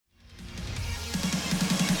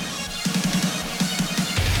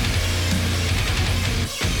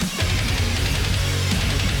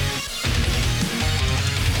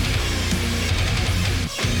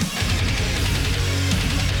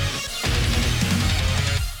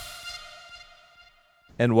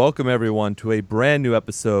and welcome everyone to a brand new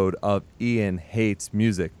episode of Ian Hates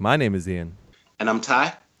Music. My name is Ian. And I'm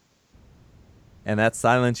Ty. And that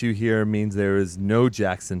silence you hear means there is no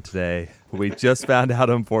Jackson today. We just found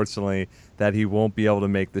out, unfortunately, that he won't be able to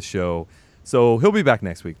make the show. So he'll be back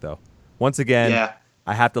next week, though. Once again,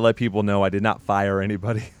 I have to let people know I did not fire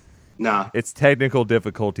anybody. Nah. It's technical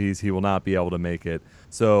difficulties. He will not be able to make it.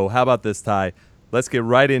 So how about this, Ty? Let's get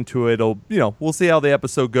right into it. We'll see how the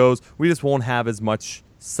episode goes. We just won't have as much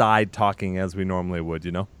side talking as we normally would,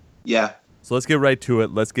 Yeah. So let's get right to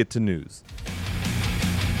it. Let's get to news.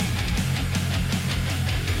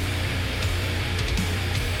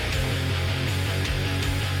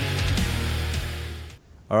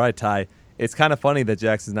 All right, Ty. It's kind of funny that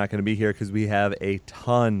Jackson's not going to be here because we have a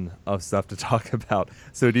ton of stuff to talk about.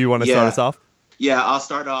 So do you want to start us off? Yeah, I'll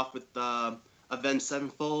start off with Avenged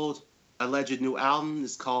Sevenfold. Alleged new album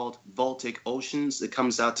is called Voltic Oceans. It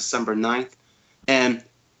comes out December 9th. And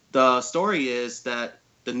the story is that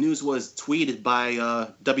the news was tweeted by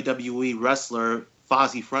WWE wrestler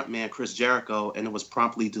Fozzy frontman Chris Jericho, and it was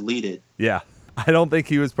promptly deleted. Yeah, I don't think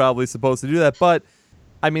he was probably supposed to do that, but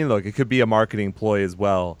I mean, look, it could be a marketing ploy as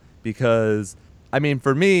well, because, I mean,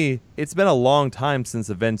 for me, it's been a long time since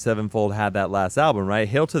Avenged Sevenfold had that last album, right?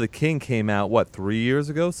 Hail to the King came out, 3 years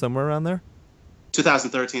ago, somewhere around there?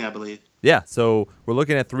 2013, I believe. Yeah, so we're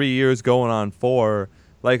looking at 3 years going on 4.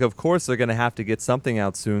 Like, of course, they're going to have to get something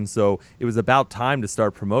out soon, so it was about time to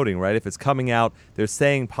start promoting, right? If it's coming out, they're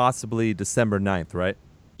saying possibly December 9th, right?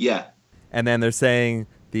 Yeah. And then they're saying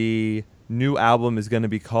the new album is going to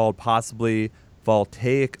be called possibly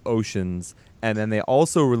Voltaic Oceans, and then they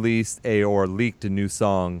also leaked a new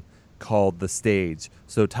song called The Stage.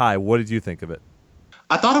 So, Ty, what did you think of it?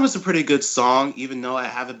 I thought it was a pretty good song, even though I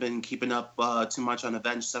haven't been keeping up too much on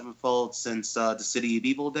Avenged Sevenfold since the City of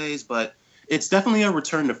Evil days, but it's definitely a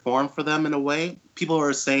return to form for them in a way. People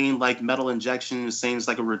are saying like Metal Injection is saying it's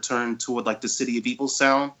like a return to like the City of Evil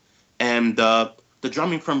sound, and the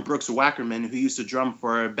drumming from Brooks Wackerman, who used to drum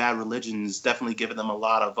for Bad Religion, is definitely giving them a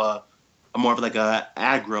lot of a more of like a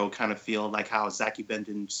aggro kind of feel, like how Zaki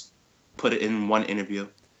Bendens put it in one interview.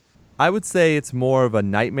 I would say it's more of a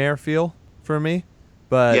Nightmare feel for me.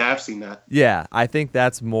 But yeah, I've seen that. Yeah, I think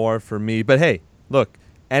that's more for me. But hey, look,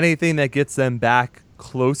 anything that gets them back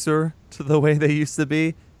closer to the way they used to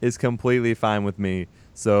be is completely fine with me.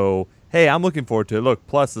 So, hey, I'm looking forward to it. Look,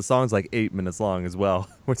 plus the song's like 8 minutes long as well,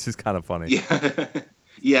 which is kind of funny. Yeah.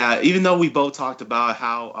 Yeah, even though we both talked about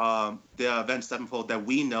how the Avenged Sevenfold that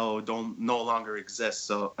we know don't no longer exist.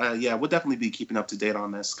 So, yeah, we'll definitely be keeping up to date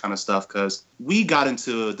on this kind of stuff because we got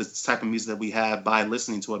into this type of music that we have by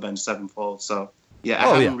listening to Avenged Sevenfold. So, yeah,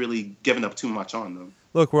 I haven't really given up too much on them.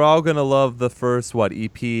 Look, we're all going to love the first,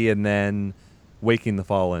 EP, and then Waking the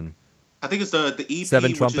Fallen. I think it's the EP,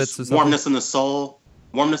 Seven Trumpets or something? Warmness in the Soul.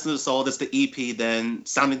 Warmness in the Soul, that's the EP. Then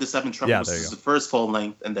Sounding the Seven Trumpets, which is the first full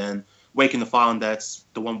length. And then Waking the Fallen, that's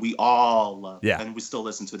the one we all love. Yeah. And we still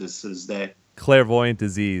listen to this this day. Clairvoyant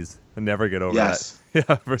Disease. I'll never get over that.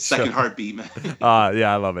 Yeah, for Second Heartbeat, man.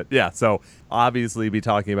 Yeah, I love it. Yeah, so obviously be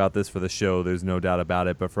talking about this for the show. There's no doubt about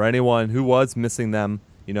it. But for anyone who was missing them,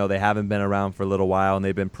 they haven't been around for a little while, and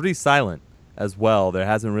they've been pretty silent as well. There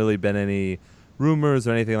hasn't really been any rumors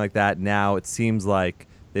or anything like that. Now it seems like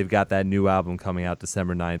they've got that new album coming out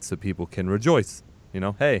December 9th, so people can rejoice.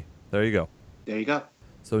 Hey, there you go. There you go.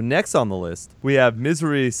 So next on the list, we have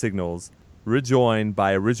Misery Signals, rejoined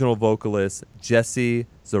by original vocalist Jesse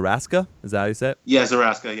Zaraska. Is that how you say it? Yeah,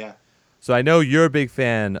 Zaraska, yeah. So I know you're a big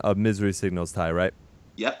fan of Misery Signals, Ty, right?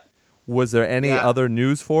 Yep. Was there any other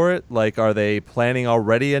news for it? Like, are they planning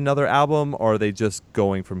already another album, or are they just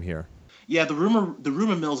going from here? Yeah, the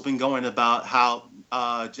rumor mill's been going about how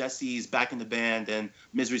Jesse's back in the band and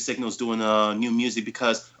Misery Signals doing new music,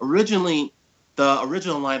 because originally the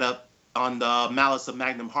original lineup on the Malice of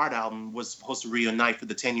Magnum Heart album was supposed to reunite for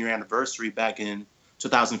the 10-year anniversary back in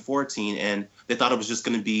 2014, and they thought it was just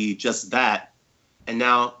going to be just that. And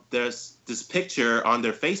now there's this picture on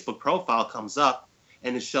their Facebook profile comes up,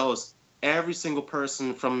 and it shows every single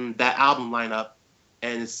person from that album lineup,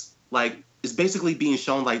 and it's basically being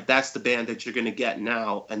shown like that's the band that you're going to get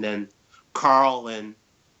now. And then Carl and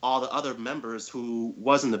all the other members who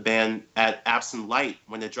was in the band at Absent Light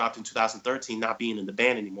when it dropped in 2013 not being in the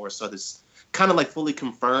band anymore. So this kind of fully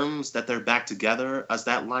confirms that they're back together as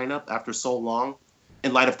that lineup after so long,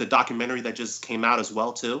 in light of the documentary that just came out as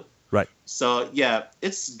well too. Right. So yeah,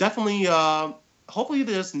 it's definitely hopefully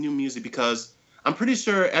there's new music, because I'm pretty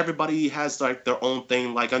sure everybody has their own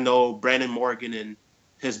thing. I know Brandon Morgan and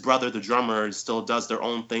his brother, the drummer, still does their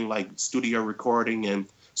own thing, like studio recording, and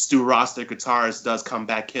Stu Ross, their guitarist, does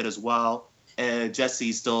Comeback Kid as well. and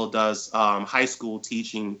Jesse still does high school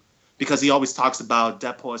teaching because he always talks about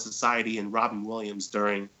Dead Poets Society and Robin Williams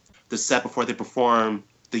during the set before they perform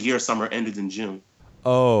The Year Summer Ended in June.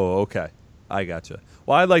 Oh, okay. I gotcha.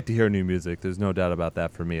 Well, I'd like to hear new music. There's no doubt about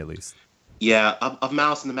that for me, at least. Yeah, of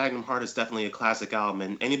Mouse and the Magnum Heart is definitely a classic album,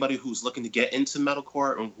 and anybody who's looking to get into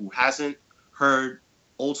metalcore and who hasn't heard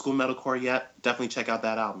old school metalcore yet, definitely check out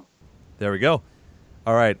that album. There we go.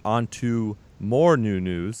 All right, on to more new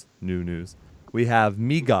news. We have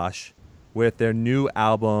Migosh with their new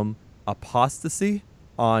album Apostasy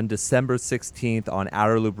on December 16th on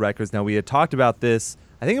Outer Loop Records. Now, we had talked about this,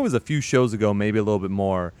 I think it was a few shows ago, maybe a little bit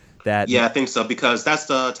more. Yeah, I think so, because that's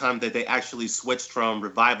the time that they actually switched from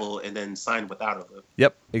Revival and then signed with Outer Loop.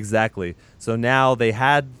 Yep, exactly. So now they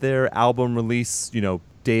had their album release,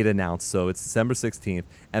 date announced, so it's December 16th,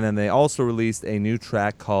 and then they also released a new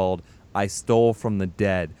track called I Stole from the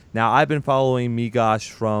Dead. Now, I've been following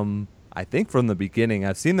Migosh from the beginning.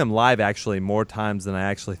 I've seen them live actually more times than I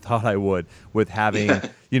actually thought I would, with having,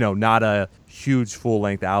 not a huge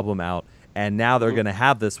full-length album out, and now they're going to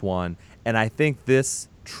have this one, and I think this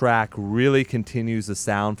track really continues the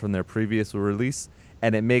sound from their previous release,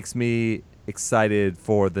 and it makes me excited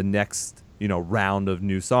for the next round of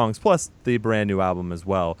new songs, plus the brand new album as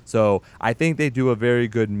well. So I think they do a very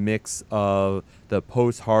good mix of the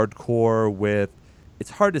post-hardcore with,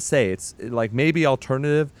 it's hard to say, it's like maybe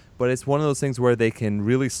alternative, but it's one of those things where they can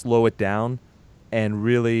really slow it down and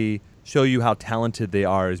really show you how talented they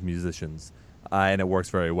are as musicians, and it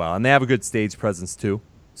works very well. And they have a good stage presence too,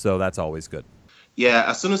 so that's always good. Yeah,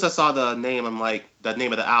 as soon as I saw the name of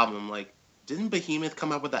the album, I'm like, didn't Behemoth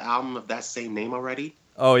come up with the album of that same name already?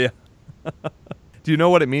 Oh, yeah. Do you know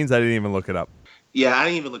what it means? I didn't even look it up. Yeah, I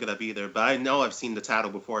didn't even look it up either, but I know I've seen the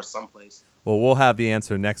title before someplace. Well, we'll have the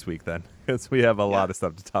answer next week then, because we have a lot of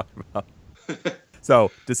stuff to talk about.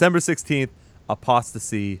 So, December 16th,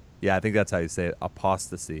 Apostasy. Yeah, I think that's how you say it,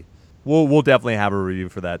 Apostasy. We'll definitely have a review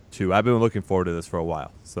for that, too. I've been looking forward to this for a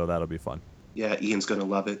while, so that'll be fun. Yeah, Ian's going to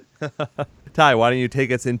love it. Ty, why don't you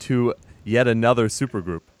take us into yet another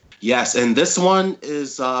supergroup? Yes, and this one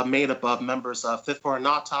is made up of members of Fit for an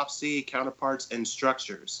Autopsy, Counterparts, and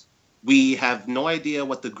Structures. We have no idea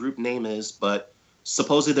what the group name is, but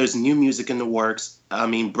supposedly there's new music in the works. I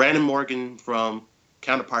mean, Brandon Morgan from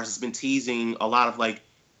Counterparts has been teasing a lot of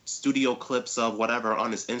studio clips of whatever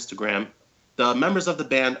on his Instagram. The members of the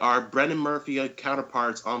band are Brendan Murphy of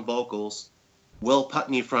Counterparts on vocals, Will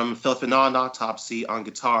Putney from Fit for an Autopsy on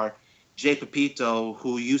guitar, Jay Pepito,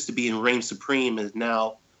 who used to be in Reign Supreme, is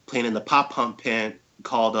now playing in the pop punk band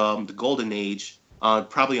called The Golden Age,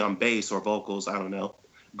 probably on bass or vocals, I don't know.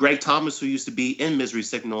 Greg Thomas, who used to be in Misery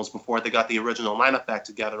Signals before they got the original lineup back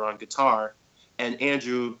together on guitar, and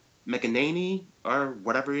Andrew McEnany, or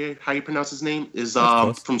whatever how you pronounce his name, is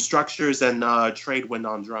from Structures and Tradewind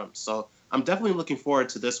on drums. So I'm definitely looking forward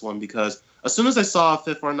to this one, because as soon as I saw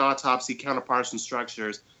Fit for an Autopsy, Counterparts, and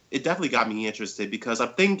Structures, it definitely got me interested, because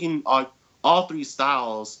I'm thinking all three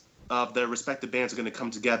styles of their respective bands are going to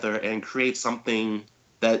come together and create something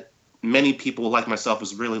that many people like myself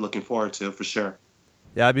is really looking forward to, for sure.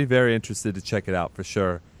 Yeah, I'd be very interested to check it out, for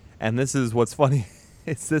sure. And this is what's funny,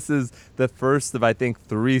 this is the first of, I think,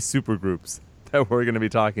 3 supergroups that we're going to be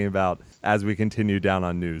talking about as we continue down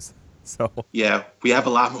on news. So yeah, we have a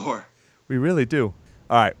lot more. We really do.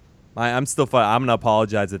 All right. I'm still fine. I'm going to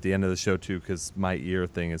apologize at the end of the show, too, because my ear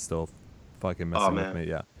thing is still fucking messing with me.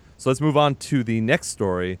 Yeah. So let's move on to the next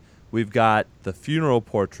story. We've got The Funeral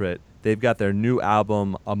Portrait. They've got their new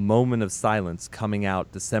album, A Moment of Silence, coming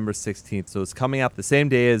out December 16th. So it's coming out the same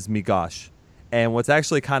day as Migosh. And what's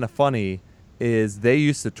actually kind of funny is they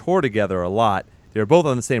used to tour together a lot. They were both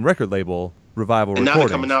on the same record label, Revival Recordings. And now they're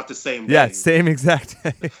coming out the same day. Yeah, same exact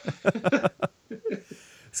day.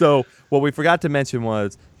 So what we forgot to mention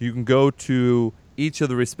was you can go to each of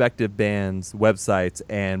the respective bands' websites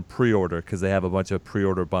and pre-order, because they have a bunch of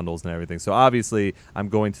pre-order bundles and everything. So obviously, I'm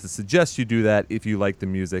going to suggest you do that if you like the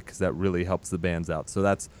music, because that really helps the bands out. So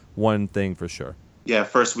that's one thing for sure. Yeah,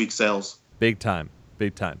 first week sales. Big time.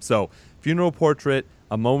 So Funeral Portrait,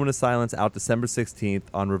 A Moment of Silence, out December 16th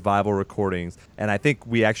on Revival Recordings. And I think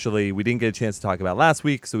we didn't get a chance to talk about last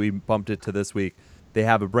week, so we bumped it to this week. They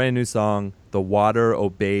have a brand new song, The Water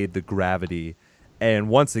Obeyed the Gravity. And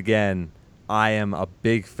once again, I am a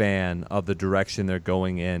big fan of the direction they're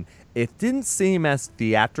going in. It didn't seem as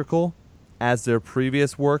theatrical as their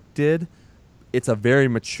previous work did. It's a very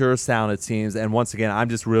mature sound, it seems. And once again, I'm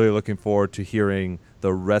just really looking forward to hearing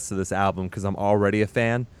the rest of this album, because I'm already a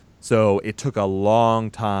fan. So it took a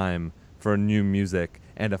long time for new music,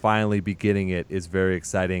 and to finally be getting it is very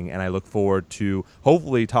exciting. And I look forward to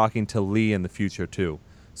hopefully talking to Lee in the future too.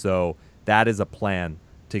 So that is a plan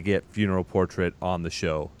to get Funeral Portrait on the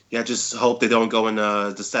show. Yeah, just hope they don't go in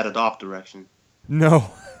the Set It Off direction.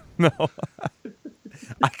 No, no.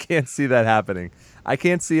 I can't see that happening. I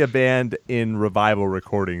can't see a band in Revival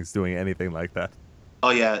recordings doing anything like that. Oh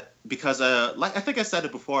yeah, because like I think I said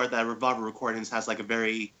it before, that Revival Recordings has like a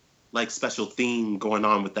very like special theme going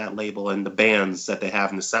on with that label and the bands that they have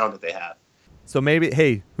and the sound that they have. So maybe,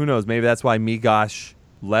 hey, who knows? Maybe that's why Migosh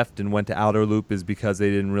left and went to Outer Loop, is because they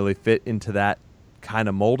didn't really fit into that kind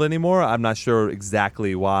of mold anymore. I'm not sure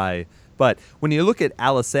exactly why. But when you look at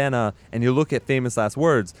Alisana and you look at Famous Last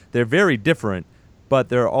Words, they're very different, but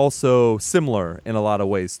they're also similar in a lot of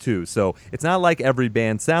ways too. So it's not like every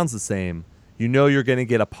band sounds the same. You know you're going to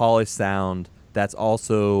get a polished sound that's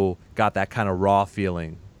also got that kind of raw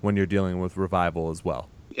feeling when you're dealing with Revival as well.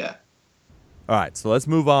 Yeah. All right, so let's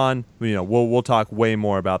move on. You know, we'll talk way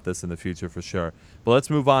more about this in the future for sure. But let's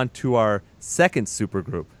move on to our second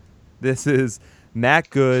supergroup. This is Matt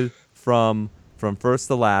Good from First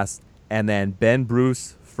to Last, and then Ben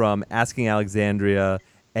Bruce from Asking Alexandria,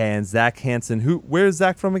 and Zach Hansen. Where's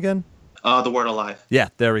Zach from again? The Word Alive. Yeah,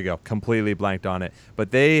 there we go. Completely blanked on it.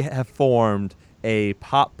 But they have formed a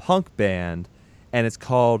pop punk band, and it's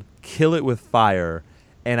called Kill It With Fire.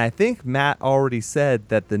 And I think Matt already said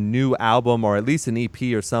that the new album, or at least an EP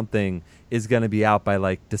or something, is going to be out by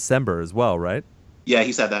like December as well, right? Yeah,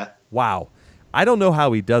 he said that. Wow. I don't know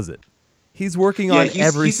how he does it. He's working on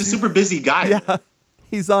every... He's a super busy guy. Yeah,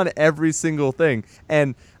 he's on every single thing.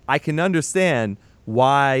 And I can understand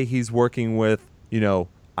why he's working with,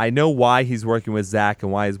 I know why he's working with Zach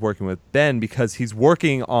and why he's working with Ben, because he's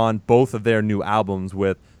working on both of their new albums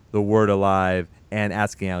with The Word Alive and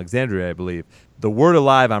Asking Alexandria, I believe. The Word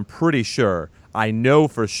Alive, I'm pretty sure. I know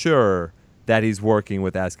for sure that he's working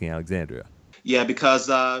with Asking Alexandria. Yeah, because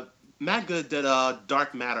Matt Good did a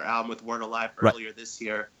Dark Matter album with Word Alive earlier this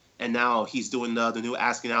year, and now he's doing the new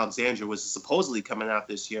Asking Alexandria, which is supposedly coming out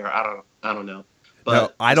this year. I don't know. But no,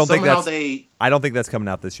 I don't think that's coming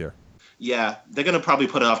out this year. Yeah, they're gonna probably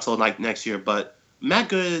put it off till like next year. But Matt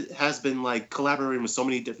Good has been like collaborating with so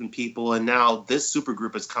many different people, and now this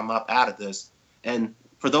supergroup has come up out of this. And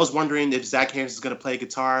for those wondering if Zach Hansen is going to play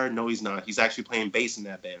guitar, no, he's not. He's actually playing bass in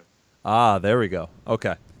that band. Ah, there we go.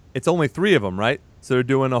 Okay. It's only 3 of them, right? So they're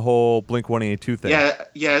doing a whole Blink-182 thing.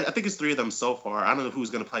 Yeah, I think it's 3 of them so far. I don't know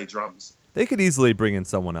who's going to play drums. They could easily bring in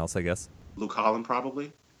someone else, I guess. Luke Holland,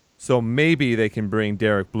 probably. So maybe they can bring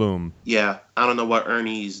Derek Bloom. Yeah, I don't know what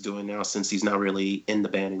Ernie's doing now since he's not really in the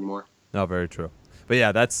band anymore. No, very true. But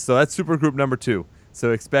yeah, that's supergroup number 2.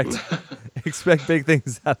 So expect big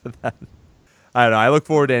things out of that. I don't know. I look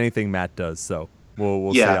forward to anything Matt does, so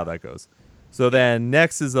we'll see how that goes. So then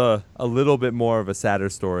next is a little bit more of a sadder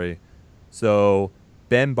story. So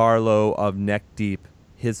Ben Barlow of Neck Deep,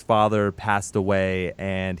 his father passed away,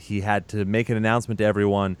 and he had to make an announcement to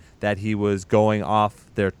everyone that he was going off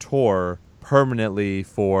their tour permanently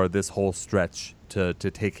for this whole stretch to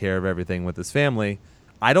take care of everything with his family.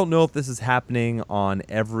 I don't know if this is happening on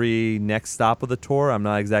every next stop of the tour. I'm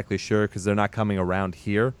not exactly sure because they're not coming around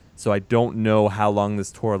here. So I don't know how long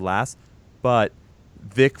this tour lasts. But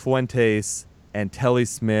Vic Fuentes and Telly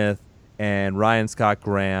Smith and Ryan Scott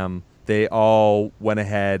Graham, they all went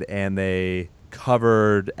ahead and they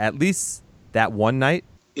covered at least that one night.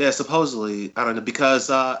 Yeah, supposedly. I don't know,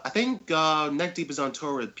 because I think Neck Deep is on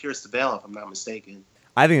tour with Pierce the Veil, if I'm not mistaken.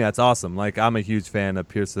 I think that's awesome. Like, I'm a huge fan of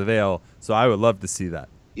Pierce the Veil, so I would love to see that.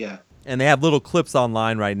 Yeah. And they have little clips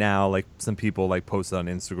online right now, like some people like post it on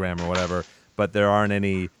Instagram or whatever, but there aren't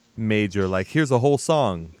any major, like, here's a whole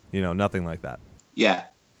song, nothing like that. Yeah.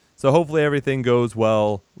 So hopefully everything goes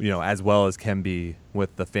well, as well as can be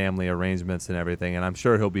with the family arrangements and everything. And I'm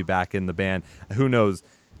sure he'll be back in the band. Who knows?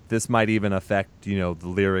 This might even affect, the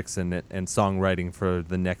lyrics and songwriting for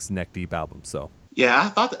the next Neck Deep album. So.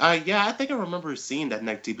 Yeah, I think I remember seeing that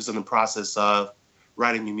Neck Deep is in the process of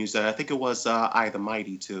writing new music. I think it was I the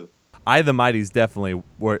Mighty too. I the Mighty's definitely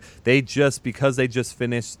were. Because they just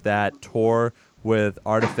finished that tour with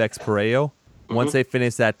Artifex Pareo. Mm-hmm. Once they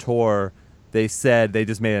finished that tour, they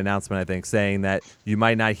just made an announcement, I think, saying that you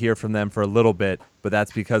might not hear from them for a little bit, but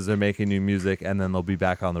that's because they're making new music and then they'll be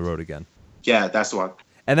back on the road again. Yeah, that's the one.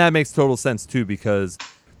 And that makes total sense too, because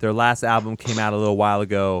their last album came out a little while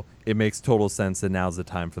ago. It makes total sense that now's the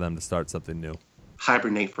time for them to start something new.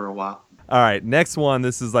 Hibernate for a while. All right, next one.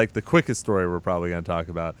 This is like the quickest story we're probably going to talk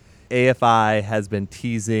about. AFI has been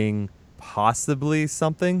teasing possibly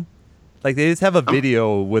something. Like, they just have a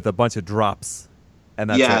video with a bunch of drops. And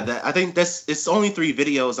that's it. I think it's only 3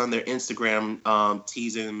 videos on their Instagram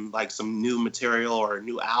teasing like some new material or a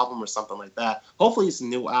new album or something like that. Hopefully it's a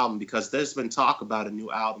new album, because there's been talk about a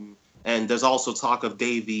new album. And there's also talk of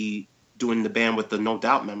Davey doing the band with the No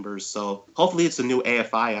Doubt members. So hopefully it's a new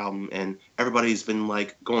AFI album, and everybody's been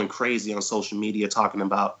like going crazy on social media talking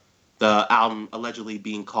about the album allegedly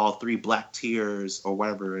being called Three Black Tears or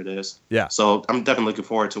whatever it is. Yeah. So I'm definitely looking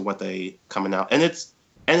forward to what they coming out. And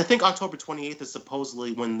I think October 28th is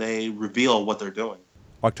supposedly when they reveal what they're doing.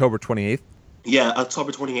 October 28th? Yeah,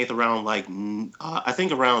 October 28th around like, I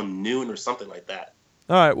think around noon or something like that.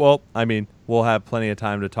 All right, well, I mean, we'll have plenty of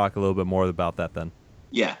time to talk a little bit more about that then.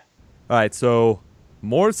 Yeah. All right, so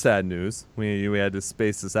more sad news. We had to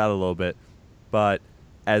space this out a little bit. But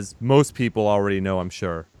as most people already know, I'm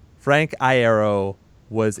sure, Frank Iero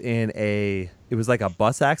was in it was like a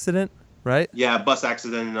bus accident, right? Yeah, bus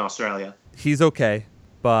accident in Australia. He's okay,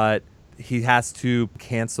 but he has to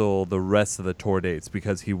cancel the rest of the tour dates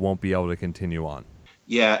because he won't be able to continue on.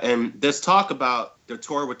 Yeah, and this talk about the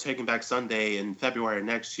tour with Taking Back Sunday in February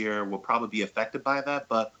next year will probably be affected by that,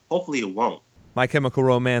 but hopefully it won't. My Chemical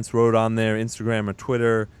Romance wrote on their Instagram or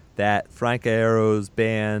Twitter that Frank Iero's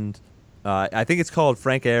band, I think it's called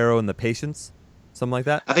Frank Iero and the Patients, something like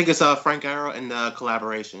that. I think it's Frank Iero and the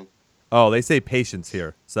collaboration. Oh, they say Patients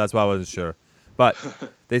here, so that's why I wasn't sure. But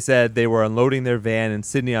they said they were unloading their van in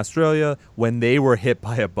Sydney, Australia, when they were hit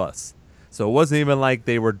by a bus. So it wasn't even like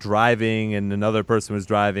they were driving and another person was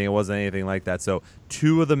driving. It wasn't anything like that. So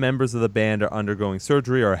 2 of the members of the band are undergoing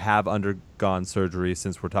surgery or have undergone surgery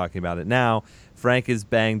since we're talking about it now. Frank is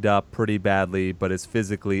banged up pretty badly, but is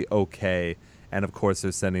physically okay. And, of course,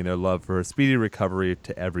 they're sending their love for a speedy recovery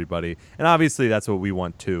to everybody. And obviously that's what we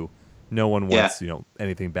want, too. No one wants,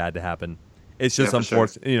 anything bad to happen. It's just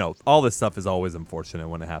unfortunate. Sure. All this stuff is always unfortunate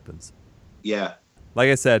when it happens. Yeah. Like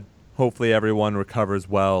I said, hopefully everyone recovers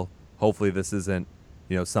well. Hopefully this isn't,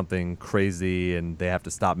 something crazy and they have to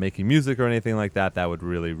stop making music or anything like that. That would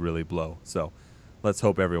really, really blow. So let's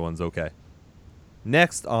hope everyone's okay.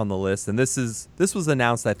 Next on the list, and this was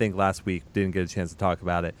announced, I think, last week. Didn't get a chance to talk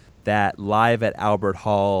about it. That Live at Albert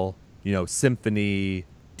Hall, symphony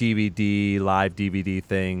DVD, live DVD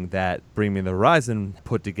thing that Bring Me the Horizon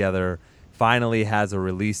put together finally has a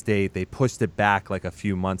release date. They pushed it back like a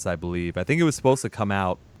few months, I believe. I think it was supposed to come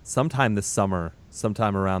out sometime this summer,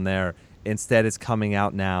 sometime around there. Instead, it's coming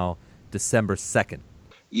out now December 2nd.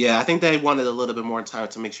 Yeah, I think they wanted a little bit more time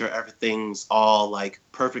to make sure everything's all like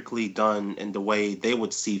perfectly done in the way they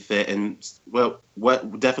would see fit, and what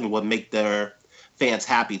definitely would make their fans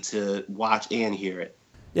happy to watch and hear it.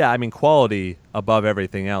 Yeah, I mean, quality above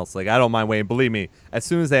everything else. Like, I don't mind waiting. Believe me, as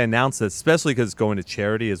soon as they announce it, especially because it's going to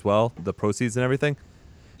charity as well, the proceeds and everything.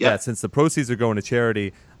 Yeah, since the proceeds are going to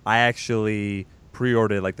charity, I actually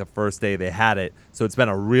pre-ordered like the first day they had it. So it's been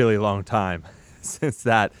a really long time since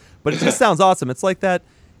that. But it just sounds awesome. It's like that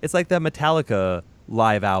Metallica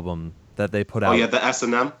live album that they put out. Oh, yeah, the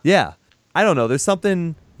S&M? Yeah. I don't know. There's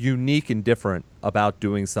something unique and different about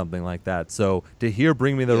doing something like that. So to hear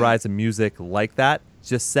Bring Me the Horizon music like that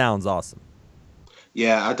just sounds awesome.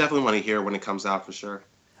 Yeah, I definitely want to hear it when it comes out for sure.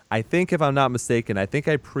 I think, if I'm not mistaken, I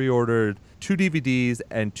pre-ordered 2 DVDs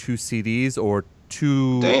and 2 CDs, or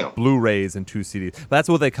 2 Blu-rays and 2 CDs. But that's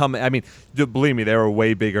what they come. I mean, believe me, there were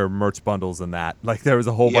way bigger merch bundles than that. Like, there was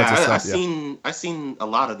a whole bunch of stuff. I've seen a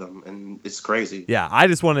lot of them, and it's crazy. Yeah, I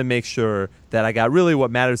just want to make sure that I got really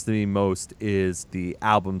what matters to me most is the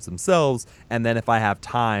albums themselves, and then if I have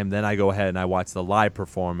time, then I go ahead and I watch the live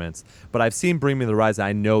performance. But I've seen Bring Me the Horizon.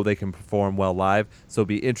 I know they can perform well live, so it'll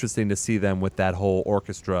be interesting to see them with that whole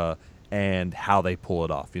orchestra and how they pull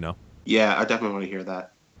it off, Yeah, I definitely want to hear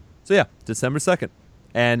that. So yeah, December 2nd.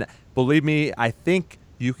 And believe me, I think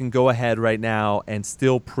you can go ahead right now and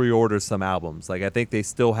still pre-order some albums. Like, I think they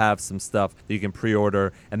still have some stuff that you can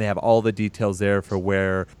pre-order, and they have all the details there for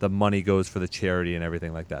where the money goes for the charity and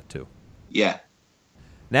everything like that too. Yeah.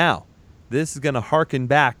 Now, this is going to harken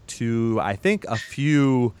back to, I think, a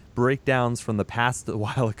few breakdowns from the past a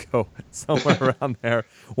while ago, somewhere around there.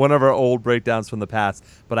 One of our old breakdowns from the past.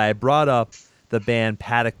 But I brought up the band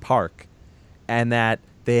Paddock Park, and that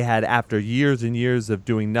they had, after years and years of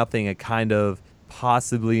doing nothing, had kind of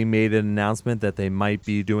possibly made an announcement that they might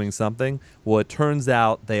be doing something. Well, it turns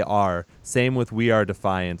out they are. Same with We Are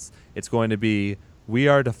Defiance. It's going to be We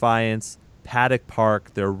Are Defiance, Paddock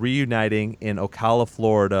Park. They're reuniting in Ocala,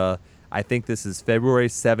 Florida. I think this is February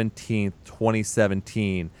 17th,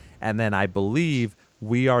 2017. And then I believe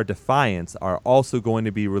We Are Defiance are also going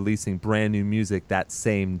to be releasing brand new music that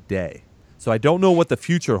same day. So I don't know what the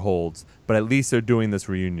future holds, but at least they're doing this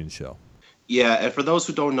reunion show. Yeah, and for those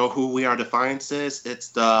who don't know who We Are Defiance is, it's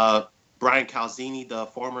the Brian Calzini, the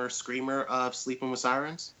former screamer of Sleeping with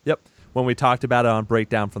Sirens. Yep. When we talked about it on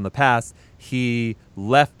Breakdown from the Past, he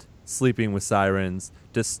left Sleeping with Sirens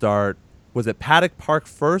to start Was it Paddock Park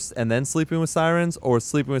first and then Sleeping with Sirens, or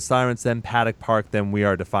Sleeping with Sirens then Paddock Park then We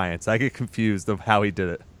Are Defiance? I get confused of how he did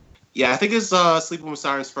it. Yeah, I think it's Sleeping with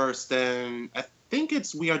Sirens first, then I think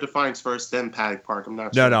it's We Are Defiance first, then Paddock Park. I'm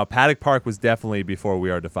not sure. No, Paddock Park was definitely before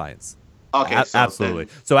We Are Defiance. Okay, so absolutely.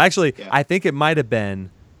 Then, so actually, yeah. I think it might have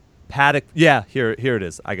been Paddock. Yeah, here it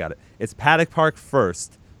is. I got it. It's Paddock Park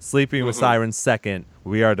first, Sleeping with Sirens second,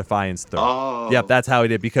 We Are Defiance third. Oh. Yep, that's how he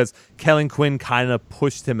did, because Kellen Quinn kind of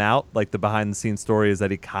pushed him out. Like, the behind-the-scenes story is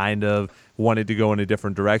that he kind of wanted to go in a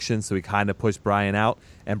different direction, so he kind of pushed Brian out,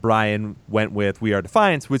 and Brian went with We Are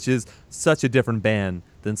Defiance, which is such a different band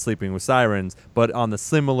than Sleeping with Sirens, but on the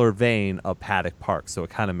similar vein of Paddock Park, so it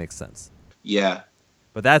kind of makes sense. Yeah.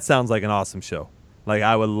 But that sounds like an awesome show. Like,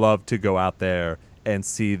 I would love to go out there and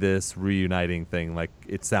see this reuniting thing. Like,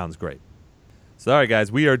 it sounds great. So, all right,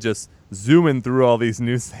 guys, we are just zooming through all these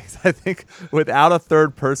news things. I think without a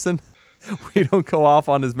third person, we don't go off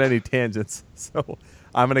on as many tangents. So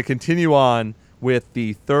I'm going to continue on with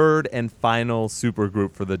the third and final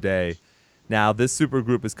supergroup for the day. Now, this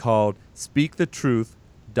supergroup is called Speak the Truth, ...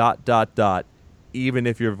 even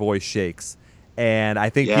if your voice shakes. And I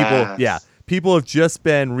think people have just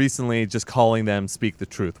been recently just calling them Speak the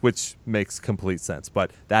Truth, which makes complete sense.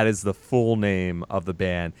 But that is the full name of the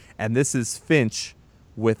band. And this is Finch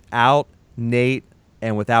without Nate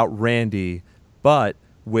and without Randy, but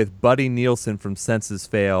with Buddy Nielsen from Senses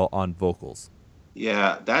Fail on vocals.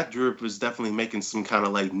 Yeah, that group was definitely making some kind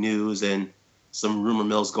of like news and some rumor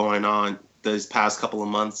mills going on this past couple of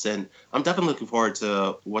months, and I'm definitely looking forward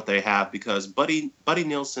to what they have, because Buddy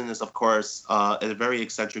Nielsen is, of course, a very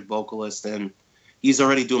eccentric vocalist, and he's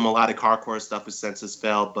already doing melodic hardcore stuff with Senses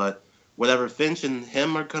Fail, but whatever Finch and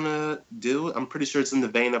him are gonna do, I'm pretty sure it's in the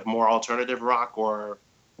vein of more alternative rock or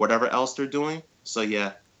whatever else they're doing. So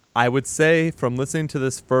yeah. I would say from listening to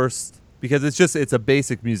this first, because it's a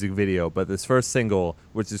basic music video, but this first single,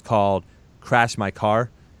 which is called Crash My Car,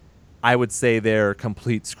 I would say they're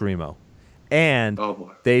complete screamo. And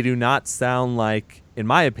they do not sound like, in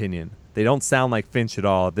my opinion, they don't sound like Finch at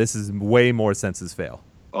all. This is way more Senses Fail.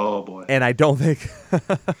 Oh boy. And I don't think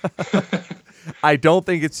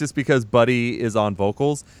it's just because Buddy is on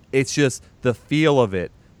vocals. It's just the feel of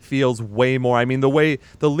it feels way more. I mean, the way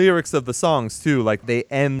the lyrics of the songs too, like they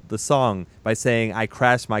end the song by saying, "I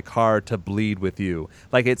crashed my car to bleed with you."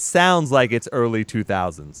 Like, it sounds like it's early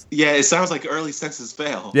 2000s. Yeah, it sounds like early Senses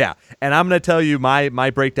Fail. Yeah, and I'm going to tell you my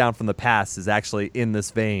breakdown from the past is actually in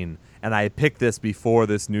this vein, and I picked this before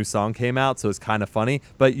this new song came out, so it's kind of funny,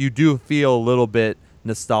 but you do feel a little bit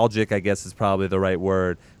nostalgic, I guess is probably the right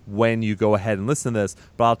word, when you go ahead and listen to this.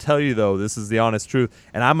 But I'll tell you, though, this is the honest truth,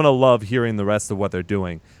 and I'm going to love hearing the rest of what they're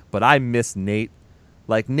doing. But I miss Nate.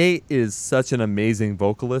 Like, Nate is such an amazing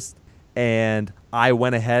vocalist, and I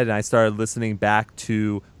went ahead and I started listening back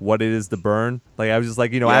to What It Is to Burn. Like, I was just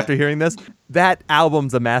like, after hearing this, that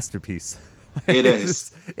album's a masterpiece. It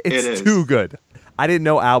is. It's too good. I didn't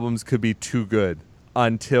know albums could be too good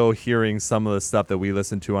until hearing some of the stuff that we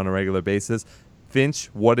listen to on a regular basis. Finch,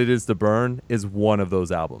 What It Is to Burn is one of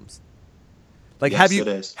those albums. Like,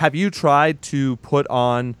 yes, have you tried to put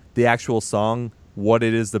on the actual song What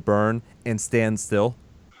It Is to Burn and stand still?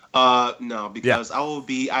 No, because I will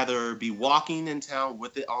either be walking in town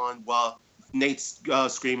with it on while Nate's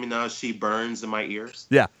screaming "She burns" in my ears.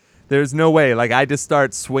 Yeah, there's no way. Like, I just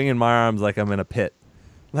start swinging my arms like I'm in a pit.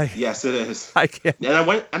 Like, yes, it is. I can't. And I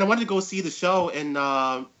wanted to go see the show, and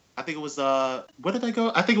I think it was where did I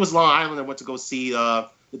go? I think it was Long Island. I went to go see the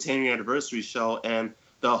 10-year anniversary show, and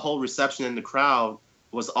the whole reception in the crowd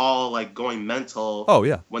was all like going mental. Oh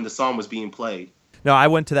yeah, when the song was being played. No, I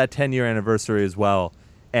went to that 10-year anniversary as well,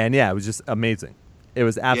 and yeah, it was just amazing. It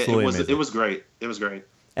was absolutely amazing. It was great. It was great.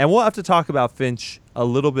 And we'll have to talk about Finch a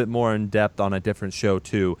little bit more in depth on a different show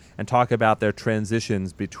too, and talk about their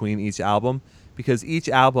transitions between each album, because each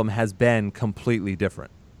album has been completely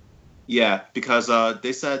different. Yeah, because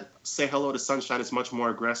they said Say Hello to Sunshine is much more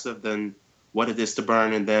aggressive than What It Is to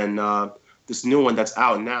Burn, and then this new one that's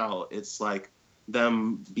out now, it's like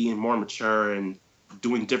them being more mature and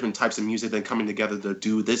doing different types of music, then coming together to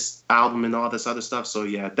do this album and all this other stuff. So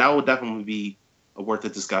yeah, that would definitely be a worth a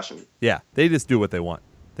discussion. Yeah, they just do what they want.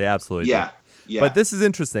 They absolutely do. Yeah. But this is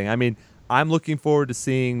interesting. I mean, I'm looking forward to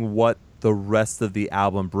seeing what the rest of the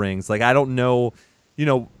album brings. Like, I don't know,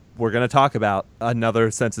 we're going to talk about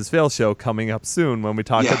another Senses Fail show coming up soon when we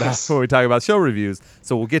talk about show reviews.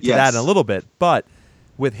 So we'll get to that in a little bit. But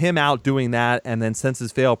with him out doing that, and then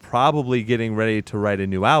Senses Fail probably getting ready to write a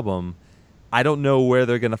new album, I don't know where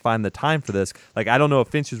they're going to find the time for this. Like, I don't know if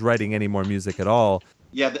Finch is writing any more music at all.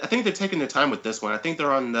 Yeah, I think they're taking their time with this one. I think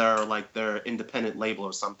they're on their independent label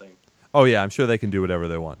or something. Oh yeah, I'm sure they can do whatever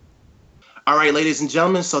they want. All right, ladies and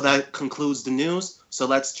gentlemen, so that concludes the news. So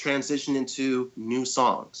let's transition into new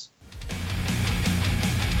songs.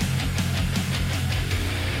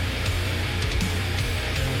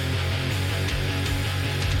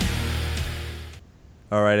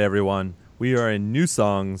 All right, everyone. We are in new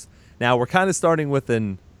songs. Now, we're kind of starting with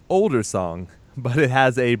an older song, but it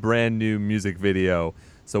has a brand new music video.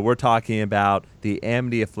 So we're talking about the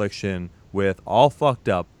Amity Affliction with All Fucked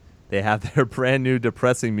Up. They have their brand new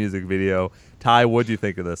depressing music video. Ty, what do you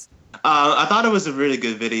think of this? I thought it was a really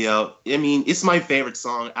good video. I mean, it's my favorite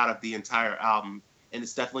song out of the entire album, and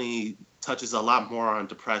it's definitely touches a lot more on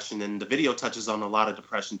depression, and the video touches on a lot of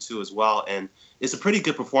depression too as well. And it's a pretty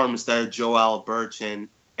good performance that Joel Birch and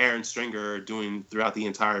Aaron Stringer are doing throughout the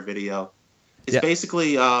entire video. It's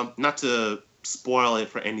basically, not to spoil it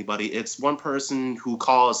for anybody, it's one person who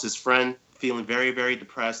calls his friend feeling very, very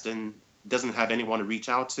depressed and doesn't have anyone to reach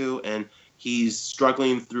out to, and he's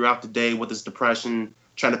struggling throughout the day with his depression,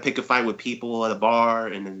 trying to pick a fight with people at a bar,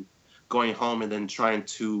 and then going home and then trying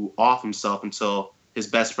to off himself until his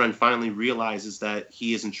best friend finally realizes that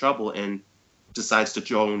he is in trouble and decides to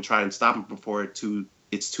go and try and stop him before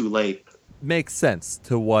it's too late. Makes sense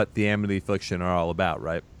to what the Amity Affliction are all about,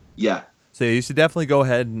 right? Yeah. So you should definitely go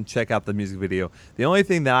ahead and check out the music video. The only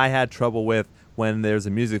thing that I had trouble with when there's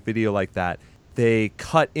a music video like that, they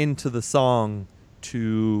cut into the song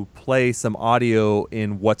to play some audio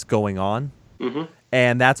in what's going on. Mm-hmm.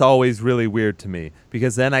 And that's always really weird to me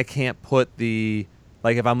because then I can't put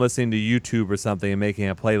like if I'm listening to YouTube or something and making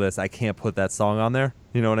a playlist, I can't put that song on there.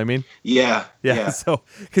 You know what I mean? Yeah. So,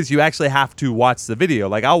 because you actually have to watch the video.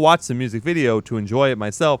 Like I'll watch the music video to enjoy it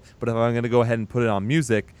myself, but if I'm going to go ahead and put it on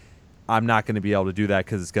music, I'm not going to be able to do that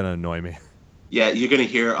because it's going to annoy me. Yeah, you're going to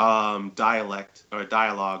hear dialect or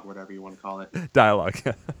dialogue, whatever you want to call it. Dialogue.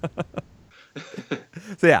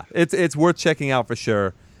 So yeah, it's worth checking out for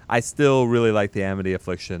sure. I still really like the Amity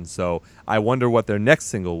Affliction, so I wonder what their next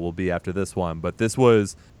single will be after this one. But this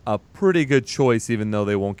was a pretty good choice, even though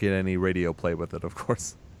they won't get any radio play with it, of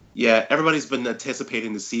course. Yeah, everybody's been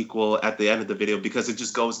anticipating the sequel at the end of the video because it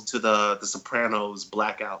just goes into the Sopranos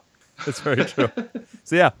blackout. That's very true.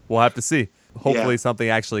 So yeah, we'll have to see. Hopefully something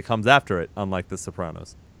actually comes after it, unlike The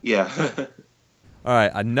Sopranos. Yeah. All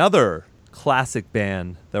right, another classic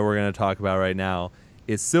band that we're going to talk about right now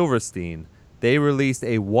is Silverstein. They released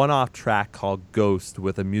a one-off track called Ghost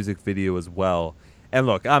with a music video as well. And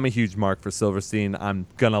look, I'm a huge mark for Silverstein. I'm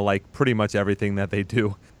going to like pretty much everything that they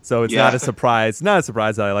do. So it's not a surprise. Not a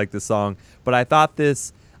surprise that I like this song. But I thought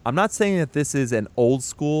I'm not saying that this is an old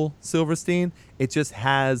school Silverstein. It just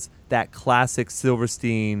has that classic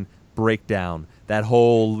Silverstein breakdown. That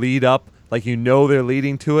whole lead up, like you know they're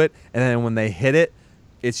leading to it. And then when they hit it,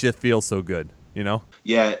 it just feels so good, you know?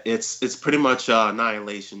 Yeah, it's pretty much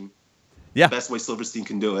Annihilation. Yeah. Best way Silverstein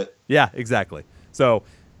can do it. Yeah, exactly. So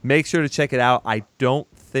make sure to check it out. I don't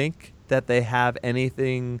think that they have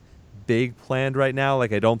anything big planned right now.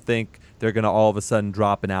 Like I don't think they're going to all of a sudden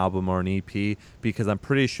drop an album or an EP because I'm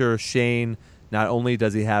pretty sure Shane, not only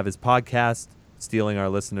does he have his podcast, stealing our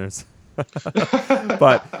listeners,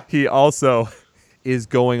 but he also is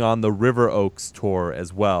going on the River Oaks tour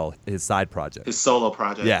as well, his side project. His solo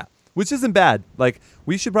project. Yeah, which isn't bad. Like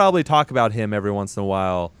we should probably talk about him every once in a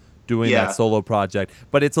while doing that solo project,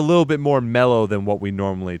 but it's a little bit more mellow than what we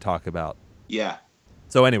normally talk about. Yeah.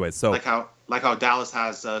 So anyways, so like how Dallas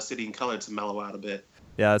has City and Color to mellow out a bit.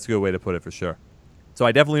 Yeah, that's a good way to put it for sure. So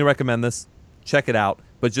I definitely recommend this. Check it out,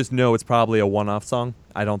 but just know it's probably a one-off song.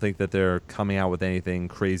 I don't think that they're coming out with anything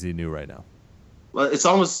crazy new right now. Well, it's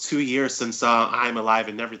almost 2 years since I'm Alive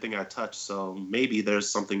and Everything I Touch, so maybe there's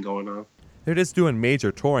something going on. They're just doing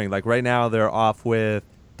major touring. Like right now they're off with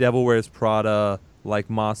Devil Wears Prada, Like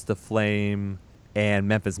Moss to Flame, and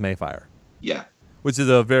Memphis Mayfire. Yeah. Which is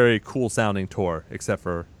a very cool sounding tour, except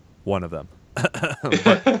for one of them.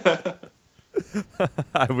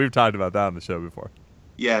 We've talked about that on the show before.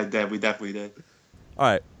 Yeah, we definitely did. All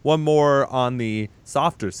right, one more on the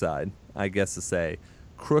softer side, I guess to say.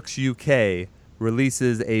 Crooks UK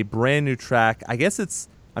releases a brand new track. I guess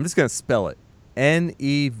I'm just going to spell it.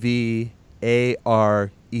 Nevareht.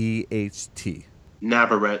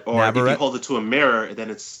 Navarrete. Or if you hold it to a mirror,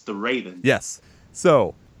 then it's the Raven. Yes.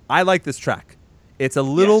 So, I like this track. It's a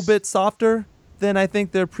little bit softer than I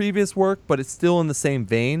think their previous work, but it's still in the same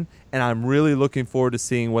vein, and I'm really looking forward to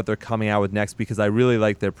seeing what they're coming out with next because I really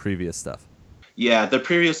like their previous stuff. Yeah, their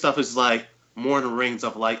previous stuff is like more in the rings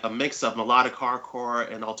of like a mix of melodic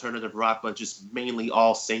hardcore and alternative rock, but just mainly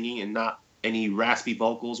all singing and not any raspy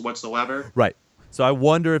vocals whatsoever. Right. So I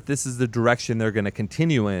wonder if this is the direction they're going to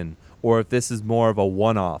continue in, or if this is more of a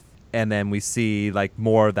one-off, and then we see like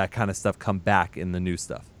more of that kind of stuff come back in the new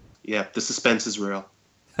stuff. Yeah, the suspense is real.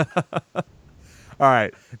 All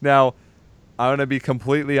right. Now, I'm going to be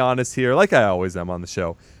completely honest here, like I always am on the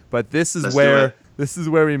show. But Let's do it. this is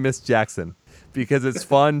where we miss Jackson, because it's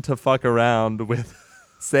fun to fuck around with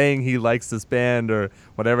saying he likes this band or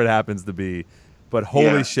whatever it happens to be. But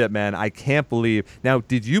holy Yeah. shit, man, I can't believe. Now,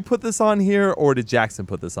 did you put this on here or did Jackson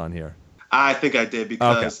put this on here? I think I did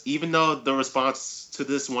because even though the response to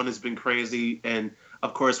this one has been crazy, and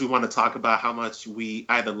of course we want to talk about how much we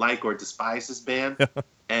either like or despise this band,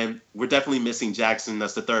 and we're definitely missing Jackson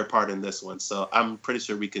as the third part in this one. So I'm pretty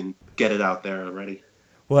sure we can get it out there already.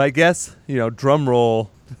 Well, I guess, drum roll,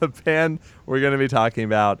 the band we're going to be talking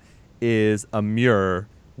about is Amur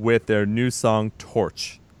with their new song,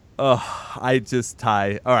 Torch. Ugh,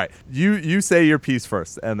 Ty. All right, you say your piece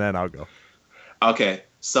first, and then I'll go. Okay,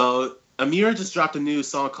 so Amir just dropped a new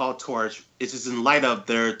song called Torch. It's just in light of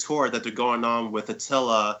their tour that they're going on with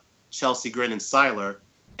Attila, Chelsea Grin, and Siler.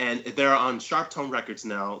 And they're on Sharp Tone Records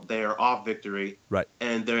now. They are off Victory. Right.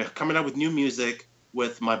 And they're coming out with new music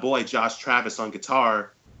with my boy Josh Travis on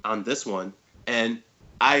guitar on this one. And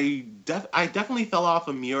I definitely fell off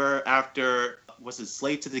Amir after, was it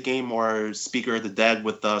Slave to the Game or Speaker of the Dead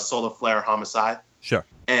with Solar Flare Homicide? Sure.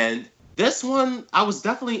 And this one, I was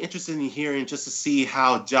definitely interested in hearing just to see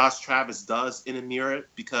how Josh Travis does in a mirror,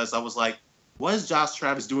 because I was like, what is Josh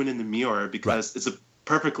Travis doing in the mirror? Because it's a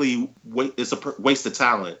waste of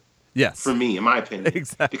talent. Yes. For me, in my opinion.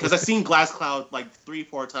 Exactly. Because I've seen Glass Cloud like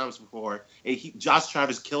 3-4 times before, and Josh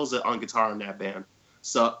Travis kills it on guitar in that band.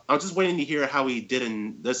 So I'm just waiting to hear how he did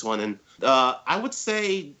in this one. And I would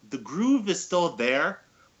say the groove is still there,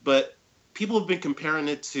 but people have been comparing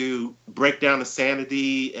it to Breakdown of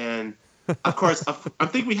Sanity, and of course, I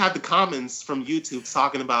think we had the comments from YouTube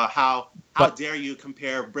talking about how dare you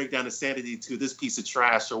compare Breakdown of Sanity to this piece of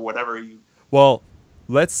trash or whatever you. Well,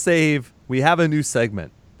 let's save. We have a new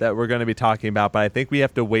segment that we're going to be talking about, but I think we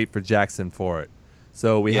have to wait for Jackson for it.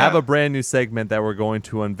 So we have a brand new segment that we're going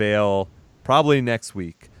to unveil probably next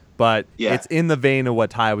week. But it's in the vein of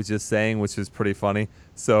what Ty was just saying, which is pretty funny.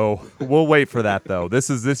 So we'll wait for that, though. This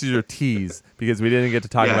is your tease, because we didn't get to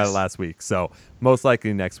talk about it last week. So most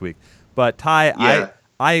likely next week. But Ty,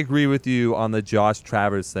 I agree with you on the Josh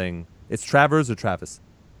Travers thing. It's Travers or Travis?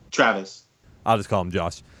 Travis. I'll just call him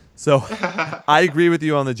Josh. So I agree with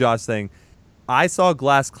you on the Josh thing. I saw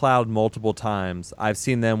Glass Cloud multiple times. I've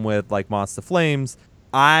seen them with like Monster Flames.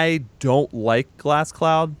 I don't like Glass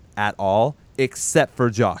Cloud at all, except for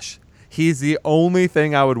Josh. He's the only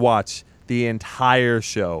thing I would watch the entire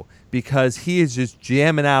show, because he is just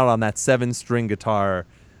jamming out on that 7-string guitar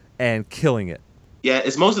and killing it. Yeah,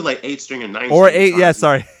 it's mostly like 8-string and 9-string. Or 8, yeah,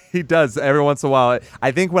 sorry. He does every once in a while.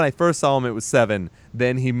 I think when I first saw him, it was 7.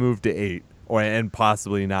 Then he moved to 8, and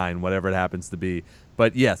possibly 9, whatever it happens to be.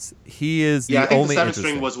 But yes, he is the only. Yeah, I think the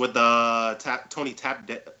 7-string was with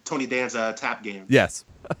Tony Danza Tap Game. Yes,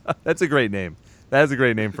 that's a great name. That is a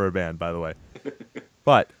great name for a band, by the way.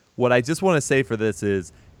 But what I just want to say for this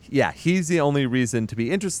is, yeah, he's the only reason to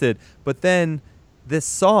be interested. But then this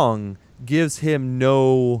song gives him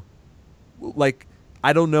no, like,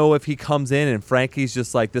 I don't know if he comes in and Frankie's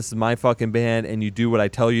just like, this is my fucking band and you do what I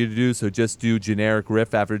tell you to do, so just do generic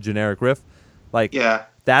riff after generic riff. Like,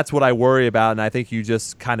 that's what I worry about, and I think you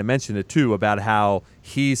just kind of mentioned it too, about how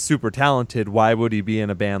he's super talented. Why would he be in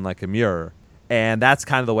a band like Amur? And that's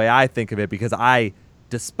kind of the way I think of it, because I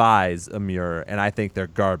despise Amur, and I think they're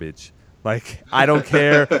garbage. Like, I don't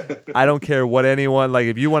care. I don't care what anyone, like,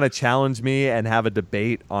 if you want to challenge me and have a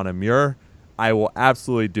debate on Amur, I will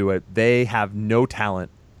absolutely do it. They have no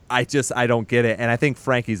talent. I don't get it. And I think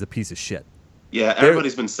Frankie's a piece of shit. Yeah,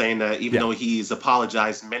 everybody's been saying that, even though he's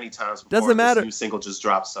apologized many times before. Doesn't matter. This new single just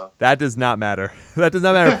dropped, so. That does not matter. That does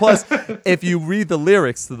not matter. Plus, if you read the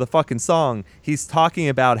lyrics to the fucking song, he's talking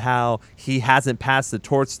about how he hasn't passed the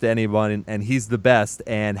torch to anyone and he's the best,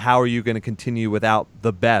 and how are you going to continue without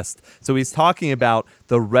the best? So he's talking about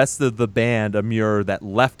the rest of the band, Amur, that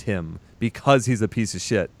left him because he's a piece of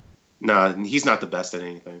shit. No, he's not the best at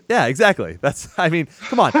anything. Yeah, exactly. I mean,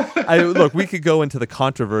 come on. Look, we could go into the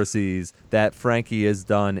controversies that Frankie has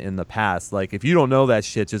done in the past. Like, if you don't know that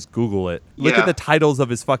shit, just Google it. Look at the titles of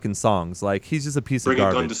his fucking songs. Like, he's just a piece of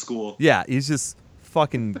garbage. Bring a gun to school. Yeah, he's just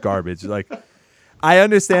fucking garbage. Like, I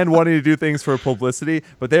understand wanting to do things for publicity,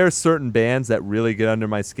 but there are certain bands that really get under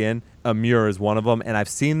my skin. Amur is one of them, and I've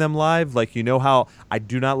seen them live. Like, you know how I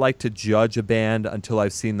do not like to judge a band until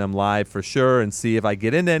I've seen them live for sure and see if I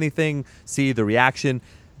get into anything, see the reaction.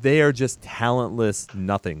 They are just talentless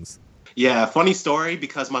nothings. Yeah, funny story,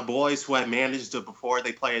 because my boys who had managed it before,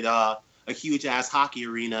 they played a huge-ass hockey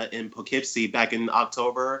arena in Poughkeepsie back in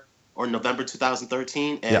October or November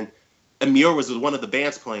 2013, and Amir was one of the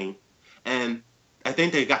bands playing, and I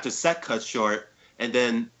think they got their set cut short, and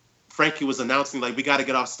then Frankie was announcing like we got to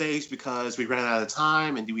get off stage because we ran out of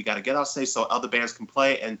time, and we got to get off stage so other bands can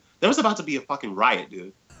play, and there was about to be a fucking riot,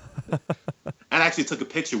 dude. I actually took a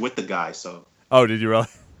picture with the guy, so. Oh, did you really?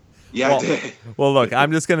 Yeah, well, I did. Well, look,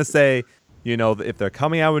 I'm just gonna say, you know, if they're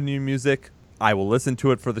coming out with new music, I will listen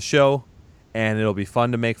to it for the show, and it'll be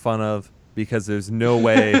fun to make fun of because there is no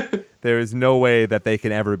way that they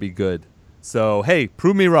can ever be good. So hey,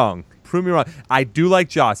 prove me wrong. Prove me wrong. I do like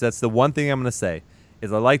Josh. That's the one thing I'm gonna say.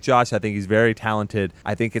 Is I like Josh. I think he's very talented.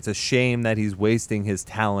 I think it's a shame that he's wasting his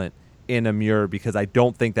talent in Amir because I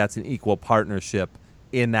don't think that's an equal partnership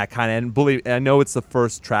in that kind of. And believe, I know it's the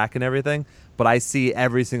first track and everything, but I see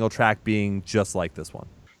every single track being just like this one.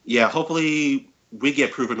 Yeah, hopefully we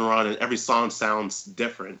get proven wrong and every song sounds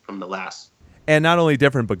different from the last. And not only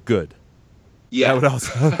different, but good. Yeah.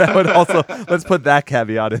 That would also let's put that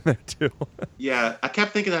caveat in there too. Yeah, I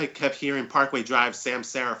kept hearing Parkway Drive, Sam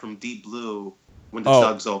Sarah from Deep Blue when the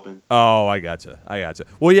Chugs open. Oh, I gotcha.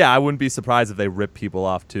 Well, yeah, I wouldn't be surprised if they rip people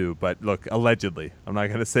off too, but look, allegedly. I'm not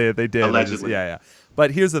going to say if they did. Allegedly. Yeah.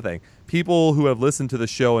 But here's the thing. People who have listened to the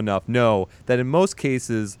show enough know that in most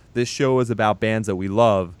cases, this show is about bands that we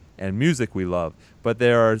love and music we love. But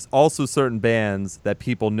there are also certain bands that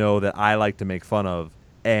people know that I like to make fun of,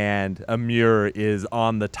 and Amir is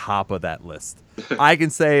on the top of that list. I can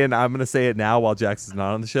say, and I'm going to say it now while Jackson's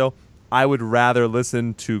not on the show, I would rather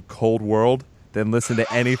listen to Cold World than listen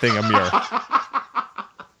to anything Amir.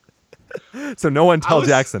 So no one tell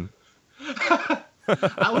Jackson.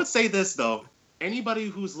 I would say this, though. Anybody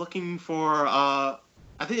who's looking for, I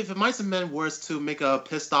think if Mice and Men was to make a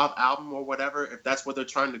pissed off album or whatever, if that's what they're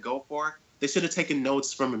trying to go for, they should have taken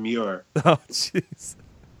notes from Amir. Oh, jeez.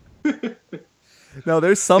 No,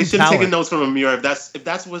 there's some They should have talent. taken notes from Amir. If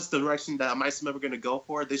that's what's the direction that Mice and Men were going to go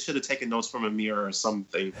for, they should have taken notes from Amir or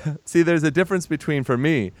something. See, there's a difference between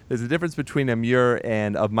Amir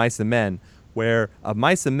and Of Mice and Men, where Of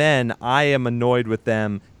Mice and Men, I am annoyed with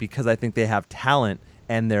them because I think they have talent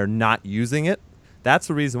and they're not using it. That's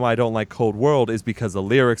the reason why I don't like Cold World, is because the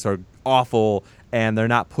lyrics are awful and they're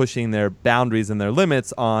not pushing their boundaries and their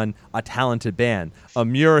limits on a talented band.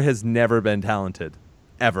 Amir has never been talented,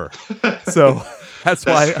 ever. So that's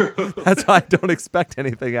why I don't expect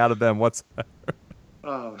anything out of them whatsoever.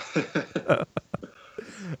 Oh.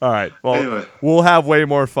 All right. Well, anyway. We'll have way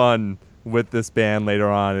more fun with this band later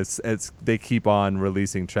on. It's they keep on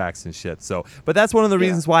releasing tracks and shit. So, but that's one of the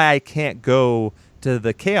reasons why I can't go to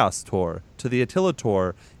the Chaos tour, to the Attila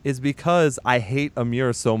tour, is because I hate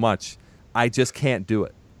Amir so much. I just can't do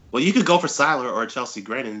it. Well, you could go for Siler or Chelsea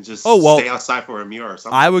Grin and just stay outside for Amir or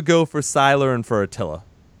something. I would go for Siler and for Attila.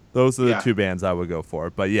 Those are the two bands I would go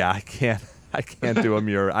for. But yeah, I can't do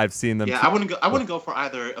Amir. I've seen them. Yeah, I wouldn't go for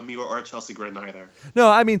either Amir or Chelsea Grin either.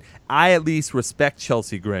 No, I mean, I at least respect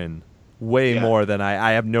Chelsea Grin way more than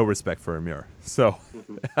I have no respect for Amir. So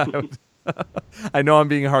I know I'm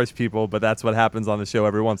being harsh, people, but that's what happens on the show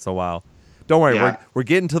every once in a while. Don't worry, we're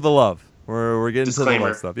getting to the love. We're getting to the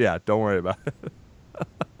love stuff. Yeah, don't worry about it.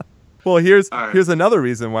 Well, here's another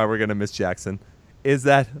reason why we're gonna miss Jackson, is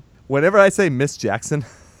that whenever I say Miss Jackson,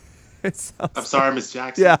 it sounds. I'm sorry, Miss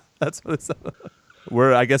Jackson. Yeah, that's what it sounds.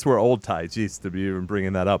 I guess we're old Ty. Jeez, to be even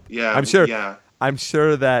bringing that up. Yeah, I'm sure. Yeah. I'm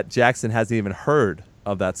sure that Jackson hasn't even heard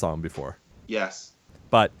of that song before. Yes.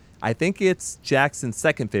 But I think it's Jackson's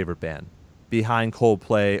second favorite band, behind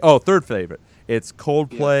Coldplay. Oh, third favorite. It's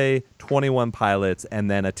Coldplay, 21 Pilots, and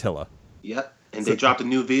then Attila. Yep. And they dropped a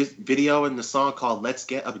new video in the song called Let's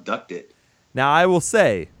Get Abducted. Now, I will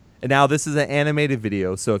say, and now this is an animated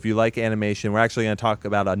video, so if you like animation, we're actually going to talk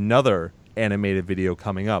about another animated video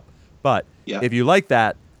coming up. But if you like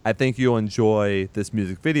that, I think you'll enjoy this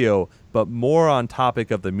music video. But more on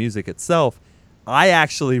topic of the music itself, I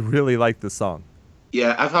actually really like this song.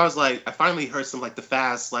 Yeah, I finally heard some the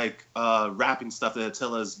fast rapping stuff that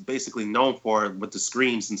Attila is basically known for with the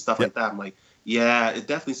screams and stuff like that. I'm like, yeah, it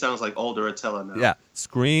definitely sounds like older Attila now. Yeah,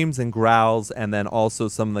 screams and growls, and then also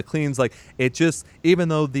some of the cleans. It just, even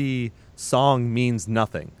though the song means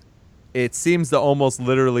nothing, it seems to almost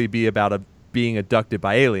literally be about being abducted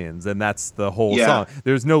by aliens, and that's the whole song.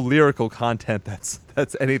 There's no lyrical content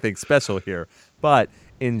that's anything special here. But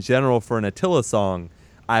in general, for an Attila song,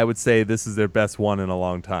 I would say this is their best one in a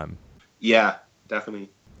long time. Yeah,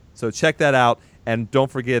 definitely. So check that out, and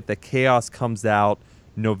don't forget that Chaos comes out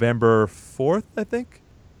November 4th, I think?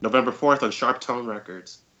 November 4th on Sharp Tone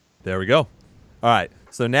Records. There we go. All right.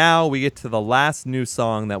 So now we get to the last new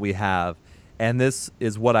song that we have. And this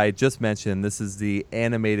is what I just mentioned. This is the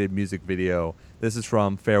animated music video. This is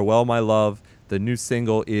from Farewell My Love. The new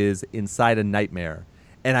single is Inside a Nightmare.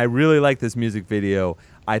 And I really like this music video.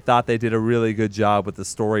 I thought they did a really good job with the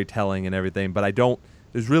storytelling and everything, but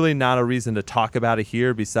there's really not a reason to talk about it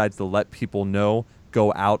here besides to let people know,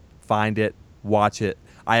 go out, find it, watch it.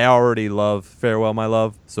 I already love Farewell My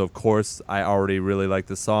Love, so of course I already really like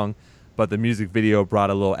this song, but the music video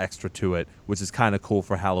brought a little extra to it, which is kind of cool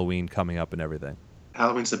for Halloween coming up and everything.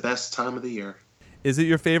 Halloween's the best time of the year. Is it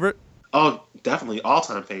your favorite? Oh, definitely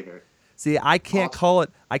all-time favorite. See, I can't call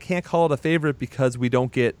it a favorite because we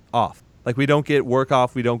don't get off. Like, we don't get work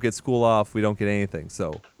off, we don't get school off, we don't get anything.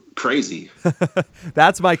 So crazy.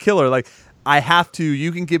 That's my killer. Like, I have to.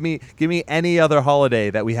 You can give me any other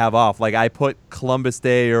holiday that we have off. Like, I put Columbus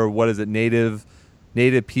Day, or what is it, Native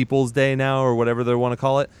Peoples Day now, or whatever they want to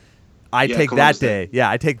call it. I take Columbus that day.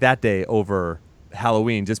 Yeah, I take that day over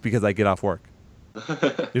Halloween just because I get off work.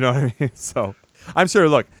 You know what I mean? So I'm sure.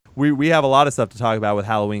 Look, we have a lot of stuff to talk about with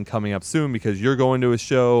Halloween coming up soon because you're going to a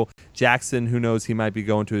show. Jackson, who knows, he might be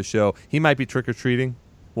going to a show. He might be trick or treating.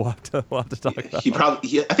 We'll have to talk about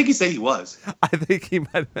it. I think he said he was. I think he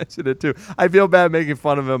might mention it too. I feel bad making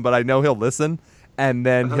fun of him, but I know he'll listen, and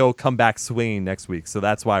then he'll come back swinging next week. So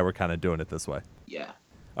that's why we're kind of doing it this way. Yeah.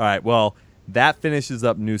 All right. Well, that finishes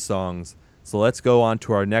up new songs. So let's go on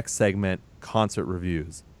to our next segment, concert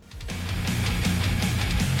reviews.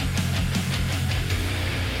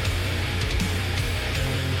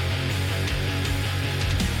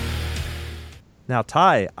 Now,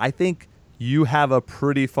 Ty, I think you have a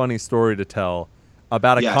pretty funny story to tell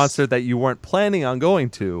about a concert that you weren't planning on going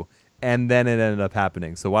to, and then it ended up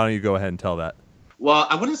happening. So why don't you go ahead and tell that? Well,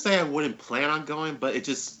 I wouldn't say I wouldn't plan on going, but it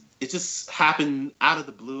just happened out of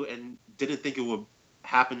the blue, and didn't think it would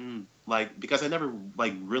happen, like, because I never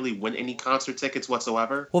like really win any concert tickets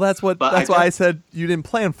whatsoever. Well, that's why I said you didn't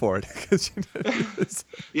plan for it.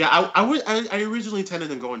 Yeah, I originally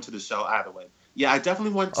intended on going to the show either way. Yeah, I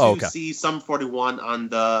definitely want to see Sum 41 on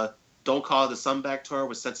the Don't Call It a Comeback tour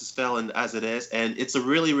with Senses Fail and As It Is, and it's a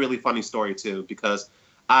really, really funny story too, because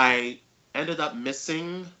I ended up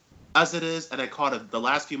missing As It Is, and I caught the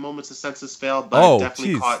last few moments of Senses Fail, but I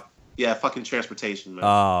definitely caught fucking Transportation, man.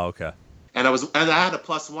 Oh, okay. And I had a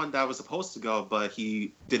 +1 that was supposed to go, but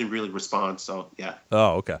he didn't really respond, so yeah.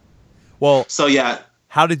 Oh, okay. Well, so yeah.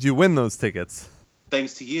 How did you win those tickets?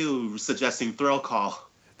 Thanks to you suggesting Thrill Call.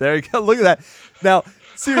 There you go. Look at that. Now,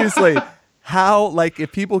 seriously,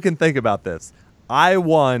 if people can think about this, I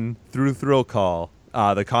won through Thrill Call,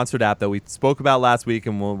 the concert app that we spoke about last week,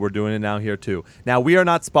 and we're doing it now here too. Now, we are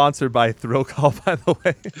not sponsored by Thrill Call, by the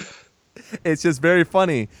way. It's just very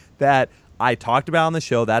funny that I talked about on the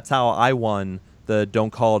show. That's how I won the Don't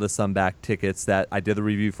Call It a Comeback tickets that I did the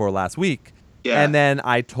review for last week. Yeah. And then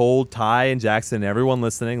I told Ty and Jackson and everyone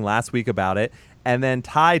listening last week about it. And then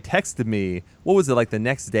Ty texted me, what was it, like the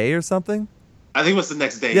next day or something? I think it was the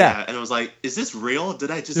next day, yeah. And it was like, is this real? Did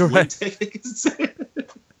I just win tickets?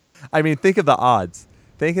 I mean, think of the odds.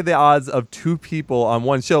 Think of the odds of two people on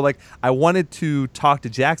one show. Like, I wanted to talk to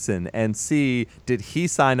Jackson and see, did he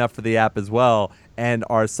sign up for the app as well? And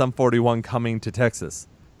are Sum 41 coming to Texas?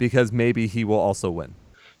 Because maybe he will also win.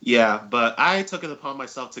 Yeah, but I took it upon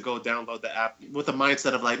myself to go download the app with the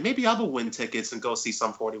mindset of like, maybe I will win tickets and go see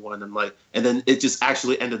Sum 41, and then it just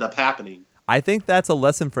actually ended up happening. I think that's a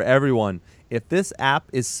lesson for everyone. If this app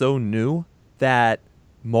is so new that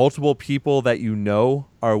multiple people that you know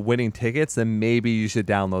are winning tickets, then maybe you should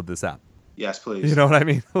download this app. Yes, please. You know what I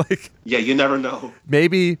mean? Yeah, you never know.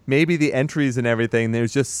 Maybe the entries and everything,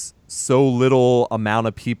 there's just so little amount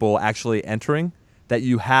of people actually entering that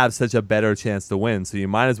you have such a better chance to win. So you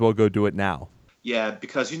might as well go do it now. Yeah,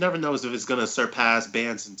 because you never know if it's going to surpass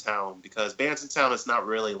Bands in Town, because Bands in Town is not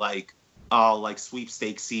really like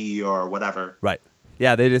sweepstakesy or whatever. Right.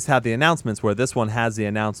 Yeah, they just have the announcements, where this one has the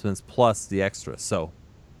announcements plus the extras. So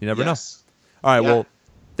you never know. All right, well,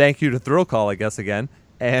 thank you to Thrill Call, I guess, again.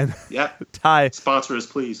 And Ty, sponsor us,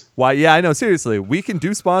 please. Why? Yeah, I know. Seriously, we can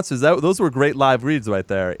do sponsors. Those were great live reads right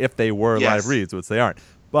there, if they were live reads, which they aren't.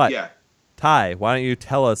 But Ty, why don't you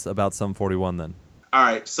tell us about Sum 41 then? All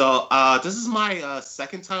right, so this is my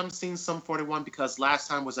second time seeing Sum 41, because last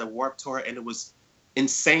time was at Warped Tour, and it was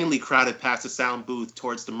insanely crowded past the sound booth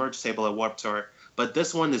towards the merch table at Warped Tour. But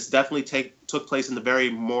this one is definitely took place in the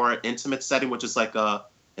very more intimate setting, which is like an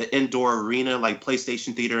indoor arena, like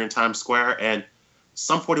PlayStation Theater in Times Square. And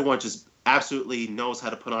Sum 41 just absolutely knows how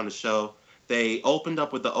to put on a show. They opened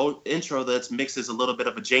up with the intro that mixes a little bit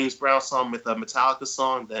of a James Brown song with a Metallica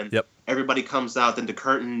song. Then everybody comes out, then the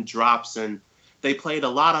curtain drops, and they played a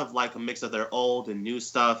lot of like a mix of their old and new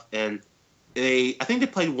stuff. And I think they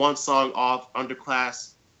played one song off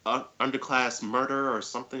Underclass Murder or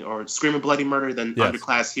something, or Screaming Bloody Murder, then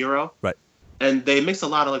Underclass Hero. Right. and they mix a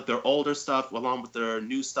lot of like their older stuff along with their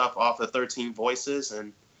new stuff off the 13 Voices,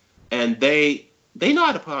 and they know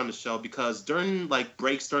how to put on the show, because during like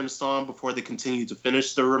breaks during the song before they continue to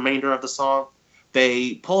finish the remainder of the song,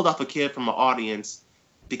 they pulled off a kid from the audience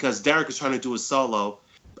because Derek was trying to do a solo.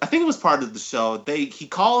 I think it was part of the show. He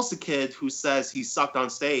calls the kid who says he sucked on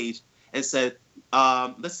stage and said,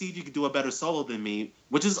 let's see if you can do a better solo than me,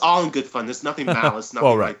 which is all in good fun. There's nothing malice,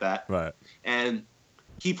 nothing like that. Right. And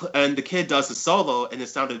the kid does the solo, and it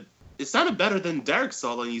sounded better than Derek's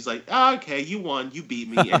solo. And he's like, oh, okay, you won, you beat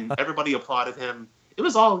me, and everybody applauded him. It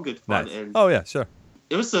was all in good fun. Nice. And oh yeah, sure.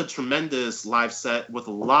 It was a tremendous live set with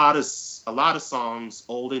a lot of songs,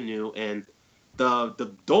 old and new. And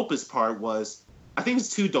the dopest part was, I think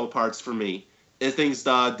it's two dope parts for me. I think it's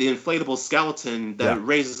the inflatable skeleton that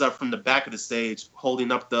raises up from the back of the stage,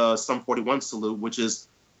 holding up the Sum 41 salute, which is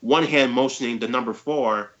one hand motioning the number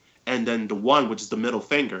 4, and then the 1, which is the middle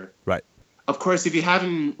finger. Right. Of course, if you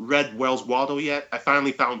haven't read Where's Waldo yet, I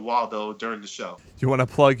finally found Waldo during the show. Do you want to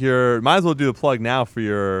plug might as well do the plug now for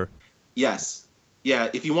your... Yes. Yeah,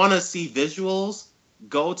 if you want to see visuals,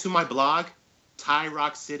 go to my blog,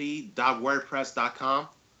 tyrockcity.wordpress.com.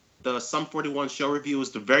 The Sum 41 show review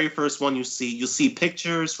is the very first one you see. You'll see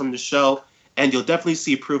pictures from the show, and you'll definitely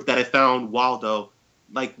see proof that I found Waldo,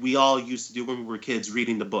 like we all used to do when we were kids,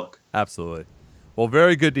 reading the book. Absolutely. Well,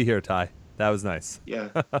 very good to hear, Ty. That was nice. Yeah,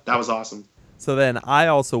 that was awesome. So then I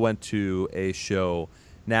also went to a show.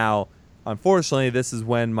 Now, unfortunately, this is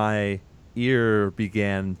when my ear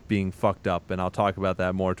began being fucked up, and I'll talk about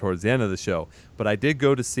that more towards the end of the show. But I did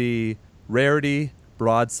go to see Rarity,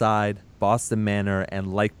 Broadside, Boston Manor,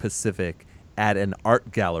 and Like Pacific at an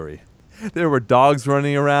art gallery. There were dogs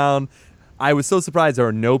running around. I was so surprised there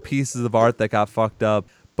were no pieces of art that got fucked up,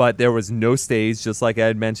 but there was no stage, just like I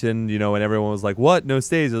had mentioned, and everyone was like, what, no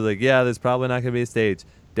stage? I was like, yeah, there's probably not going to be a stage.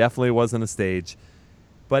 Definitely wasn't a stage.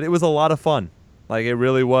 But it was a lot of fun. Like, it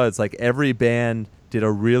really was. Like, every band did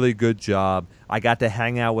a really good job. I got to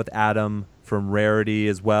hang out with Adam from Rarity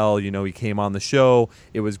as well. He came on the show.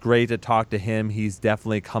 It was great to talk to him. He's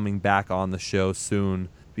definitely coming back on the show soon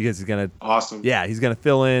because he's going to... Awesome. Yeah, he's going to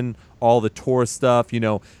fill in all the tour stuff.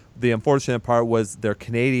 The unfortunate part was they're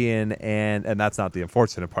Canadian, and that's not the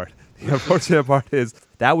unfortunate part. The unfortunate part is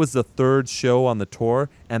that was the third show on the tour,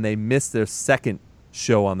 and they missed their second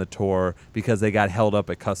show on the tour because they got held up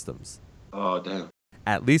at customs. Oh, damn.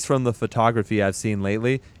 At least from the photography I've seen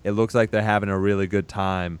lately, it looks like they're having a really good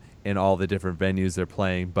time in all the different venues they're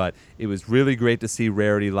playing. But it was really great to see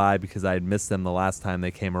Rarity live because I had missed them the last time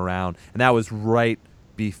they came around. And that was right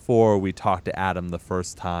before we talked to Adam the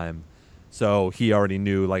first time. So he already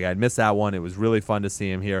knew, like, I'd missed that one. It was really fun to see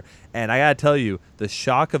him here. And I got to tell you, the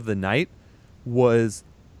shock of the night was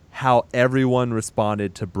how everyone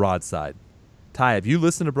responded to Broadside. Ty, have you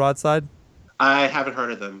listened to Broadside? I haven't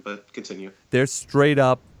heard of them, but continue. They're straight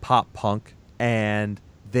up pop punk, and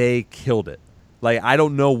they killed it. Like, I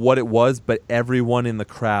don't know what it was, but everyone in the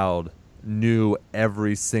crowd knew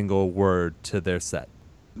every single word to their set.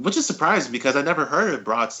 Which is surprising because I never heard of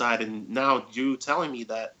Broadside, and now you telling me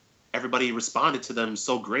that everybody responded to them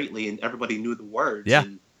so greatly and everybody knew the words. Yeah.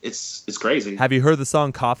 And it's crazy. Have you heard the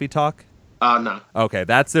song Coffee Talk? No. Okay,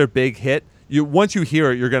 that's their big hit. Once you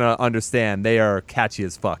hear it, you're going to understand they are catchy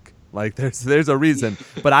as fuck. Like, there's a reason.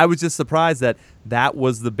 But I was just surprised that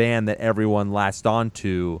was the band that everyone latched on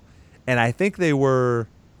to. And I think they were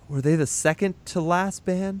they the second to last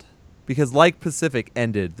band? Because Like Pacific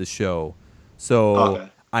ended the show. So okay.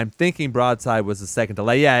 I'm thinking Broadside was the second to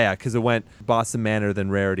last. Yeah, because it went Boston Manor, then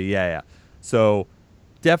Rarity. Yeah. So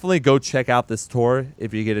definitely go check out this tour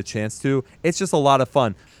if you get a chance to. It's just a lot of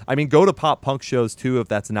fun. I mean, go to pop punk shows too if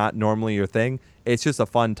that's not normally your thing. It's just a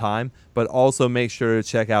fun time. But also make sure to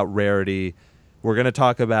check out Rarity. We're going to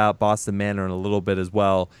talk about Boston Manor in a little bit as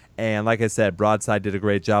well. And like I said, Broadside did a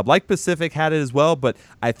great job. Like Pacific had it as well, but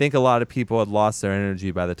I think a lot of people had lost their energy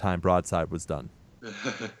by the time Broadside was done.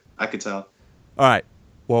 I could tell. All right.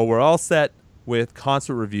 Well, we're all set with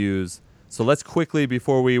concert reviews. So let's quickly,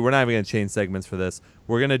 we're not even going to change segments for this.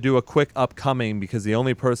 We're going to do a quick upcoming because the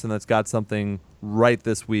only person that's got something right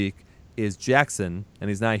this week is Jackson, and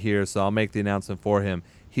he's not here, so I'll make the announcement for him.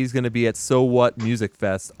 He's going to be at So What Music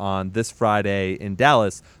Fest on this Friday in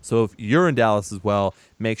Dallas. So if you're in Dallas as well,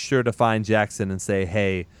 make sure to find Jackson and say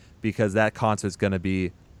hey, because that concert's going to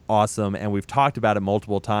be awesome, and we've talked about it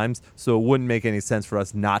multiple times, so it wouldn't make any sense for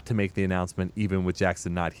us not to make the announcement even with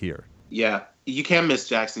Jackson not here. Yeah, you can't miss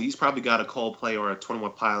Jackson. He's probably got a Coldplay or a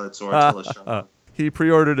 21 Pilots or a Attila shirt. He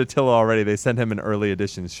pre-ordered Attila already. They sent him an early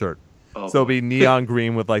edition shirt. Oh. So it'll be neon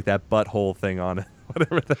green with like that butthole thing on it,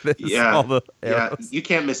 whatever that is. Yeah, all the yeah. You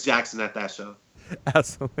can't miss Jackson at that show.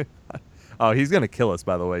 Absolutely not. Oh, he's going to kill us,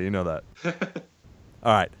 by the way. You know that.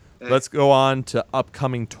 All right. Hey. Let's go on to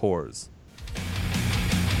upcoming tours.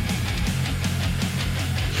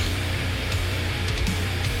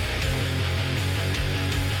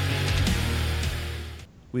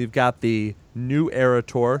 We've got the New Era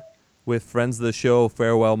Tour with friends of the show,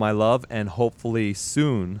 Farewell My Love, and hopefully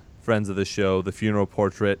soon, friends of the show, The Funeral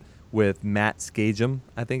Portrait with Matt Skagem,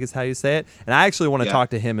 I think is how you say it. And I actually want to talk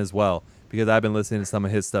to him as well because I've been listening to some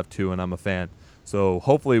of his stuff too, and I'm a fan. So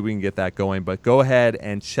hopefully we can get that going. But go ahead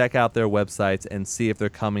and check out their websites and see if they're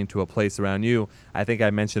coming to a place around you. I think I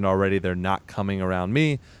mentioned already they're not coming around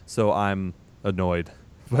me, so I'm annoyed.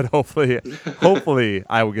 But hopefully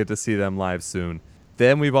I will get to see them live soon.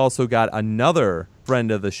 Then we've also got another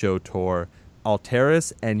friend of the show tour,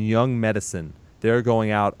 Alteris and Young Medicine. They're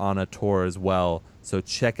going out on a tour as well. So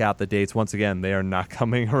check out the dates. Once again, they are not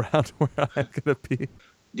coming around where I'm going to be.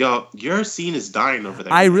 Yo, your scene is dying over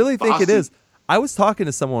there. I really think it is. I was talking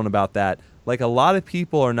to someone about that. Like, a lot of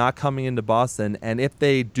people are not coming into Boston, and if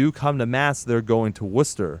they do come to Mass, they're going to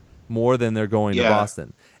Worcester more than they're going to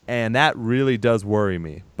Boston. And that really does worry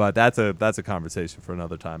me. But that's a conversation for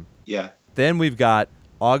another time. Yeah. Then we've got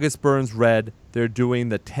August Burns Red. They're doing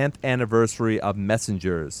the 10th anniversary of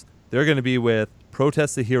Messengers. They're going to be with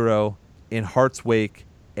Protest the Hero, In Heart's Wake,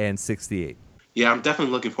 and 68. Yeah, I'm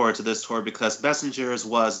definitely looking forward to this tour because Messengers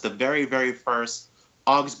was the very, very first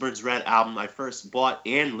August Burns Red album I first bought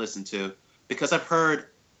and listened to because I've heard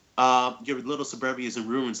Your Little Suburbias and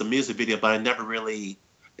Ruins, the music video, but I never really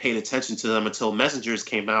paid attention to them until Messengers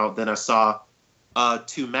came out. Then I saw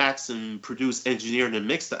 2 Maxim produce, engineer, and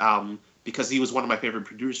mix the album because he was one of my favorite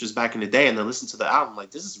producers back in the day, and I listened to the album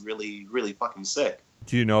like, this is really, really fucking sick.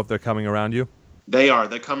 Do you know if they're coming around you? They are.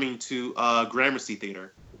 They're coming to Gramercy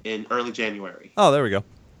Theater in early January. Oh, there we go.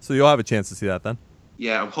 So you'll have a chance to see that then.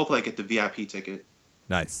 Yeah, I'm hoping I get the VIP ticket.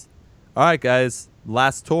 Nice. All right, guys.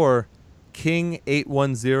 Last tour, King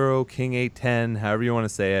 810, King 810, however you want to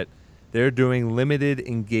say it. They're doing limited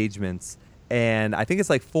engagements, and I think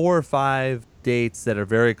it's like 4 or 5 dates that are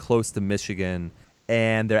very close to Michigan.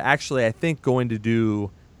 And they're actually, I think, going to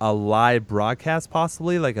do a live broadcast,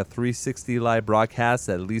 possibly like a 360 live broadcast,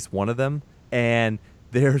 at least one of them. And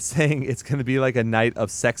they're saying it's going to be like a night of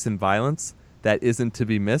sex and violence that isn't to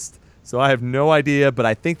be missed. So I have no idea, but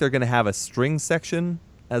I think they're going to have a string section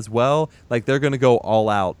as well. Like, they're going to go all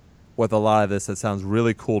out with a lot of this. That sounds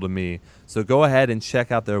really cool to me. So go ahead and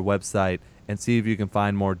check out their website and see if you can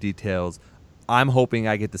find more details. I'm hoping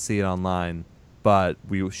I get to see it online, but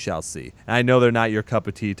we shall see. And I know they're not your cup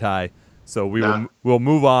of tea, Ty, so we'll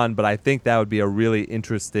move on, but I think that would be a really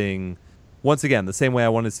interesting, once again, the same way I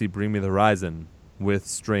want to see Bring Me the Horizon with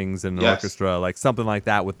strings and an orchestra, like something like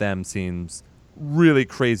that with them seems really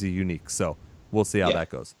crazy unique. So we'll see how that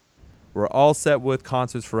goes. We're all set with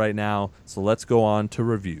concerts for right now, so let's go on to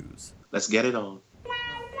reviews. Let's get it on.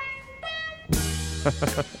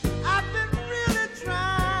 I've been really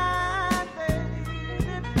trying, baby,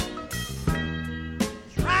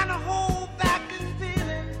 trying to hold back this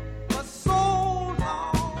feeling for so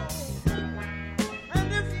long.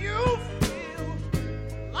 And if you feel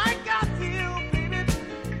like I feel, baby,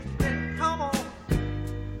 then come on.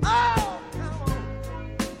 Oh, come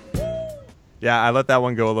on. Woo. Yeah, I let that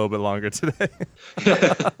one go a little bit longer today.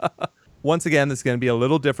 Once again, this is going to be a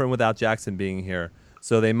little different without Jackson being here.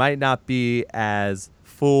 So they might not be as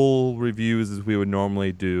full reviews as we would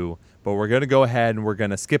normally do, but we're going to go ahead and we're going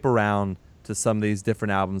to skip around to some of these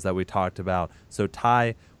different albums that we talked about. So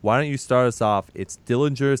Ty, why don't you start us off? It's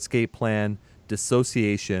Dillinger Escape Plan,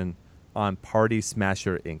 Dissociation on Party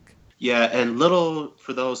Smasher Inc. Yeah, and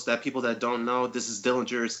for those people that don't know, this is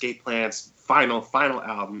Dillinger Escape Plan's final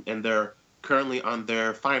album, and they're currently on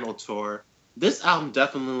their final tour. This album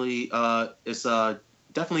definitely is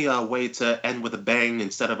definitely a way to end with a bang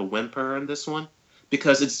instead of a whimper in this one,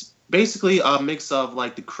 because it's basically a mix of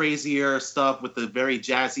like the crazier stuff with the very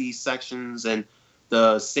jazzy sections and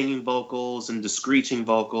the singing vocals and the screeching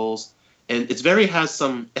vocals, and it has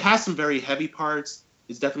some very heavy parts.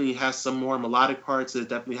 It definitely has some more melodic parts. It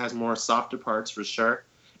definitely has more softer parts for sure.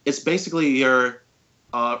 It's basically your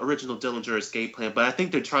original Dillinger Escape Plan, but I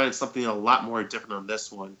think they're trying something a lot more different on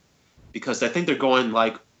this one, because I think they're going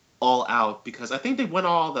like all out, because I think they went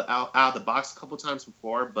out of the box a couple times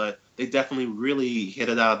before, but they definitely really hit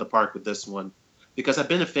it out of the park with this one, because I've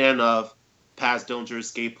been a fan of past Dillinger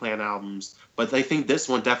Escape Plan albums, but I think this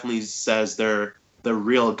one definitely says their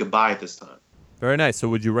real goodbye this time. Very nice. So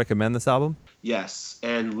would you recommend this album? Yes,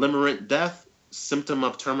 and Limerent Death, Symptom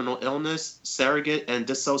of Terminal Illness, Surrogate, and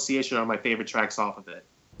Dissociation are my favorite tracks off of it.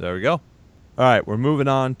 There we go. All right, we're moving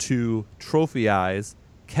on to Trophy Eyes,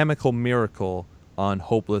 Chemical Miracle on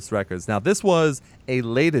Hopeless Records. Now, this was a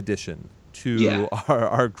late addition to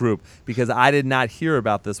our group because I did not hear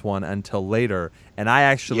about this one until later, and I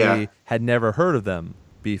actually had never heard of them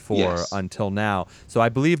before until now. So I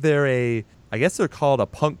believe I guess they're called a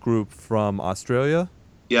punk group from Australia.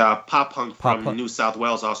 Yeah, pop punk from New South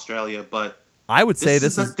Wales, Australia. But I would say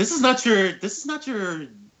this is not your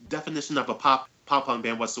definition of a pop punk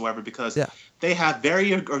band whatsoever, because they have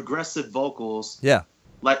very aggressive vocals. Yeah,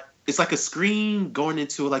 like it's like a scream going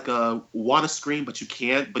into like a want to scream, but you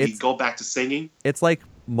can't. But you go back to singing. It's like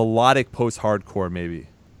melodic post-hardcore, maybe.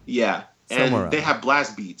 Yeah, and they have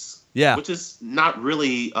blast beats. Yeah. Which is not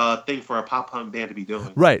really a thing for a pop punk band to be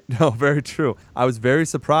doing. Right. No, very true. I was very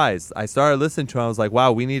surprised. I started listening to it. I was like,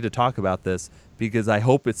 wow, we need to talk about this because I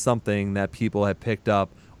hope it's something that people have picked up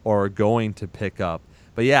or are going to pick up.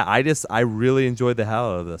 But yeah, I really enjoyed the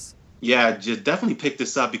hell out of this. Yeah, just definitely pick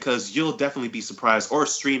this up because you'll definitely be surprised, or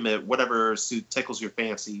stream it, whatever tickles your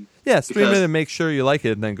fancy. Yeah, stream it and make sure you like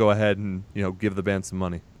it, and then go ahead and give the band some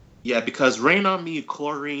money. Yeah, because Rain on Me,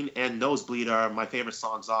 Chlorine, and Nosebleed are my favorite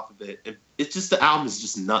songs off of it. It's just, the album is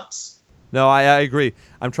just nuts. No, I agree.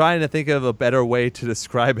 I'm trying to think of a better way to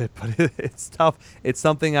describe it, but it's tough. It's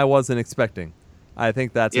something I wasn't expecting. I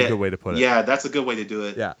think that's a good way to put it. Yeah, that's a good way to do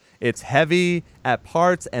it. Yeah, it's heavy at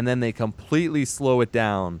parts, and then they completely slow it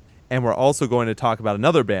down. And we're also going to talk about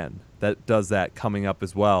another band that does that coming up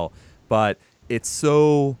as well. But it's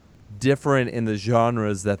so different in the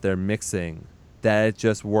genres that they're mixing that it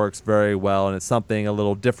just works very well, and it's something a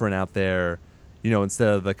little different out there, instead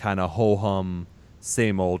of the kind of ho-hum,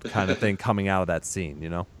 same old kind of thing coming out of that scene,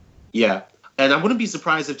 Yeah, and I wouldn't be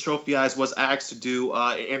surprised if Trophy Eyes was asked to do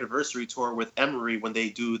an anniversary tour with Emery when they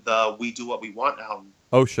do the We Do What We Want album.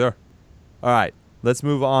 Oh, sure. All right, let's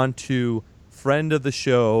move on to friend of the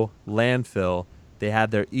show, Landfill. They had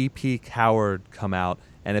their EP Coward come out,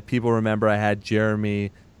 and if people remember, I had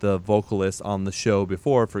Jeremy, the vocalist, on the show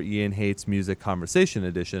before for Ian Hates Music Conversation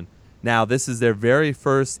Edition. Now, this is their very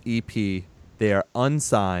first EP. They are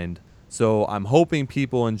unsigned, so I'm hoping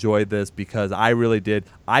people enjoyed this because I really did.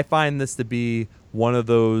 I find this to be one of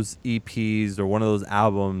those EPs or one of those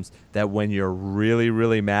albums that when you're really,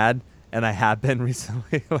 really mad, and I have been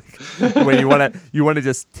recently, like when you want to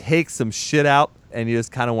just take some shit out and you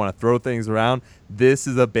just kind of want to throw things around, this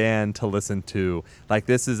is a band to listen to. Like,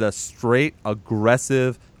 this is a straight,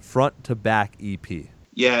 aggressive, front-to-back EP.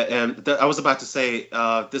 Yeah, and I was about to say,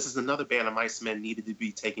 this is another band of Mice Men needed to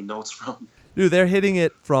be taking notes from. Dude, they're hitting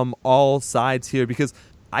it from all sides here because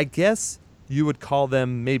I guess you would call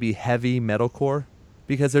them maybe heavy metalcore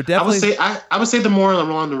because they're definitely... I would say they're more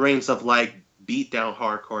along the range of, like, beat down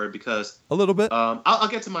hardcore because... A little bit? I'll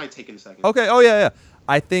get to my take in a second. Okay, oh yeah.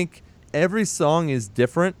 I think every song is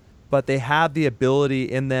different, but they have the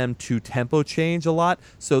ability in them to tempo change a lot,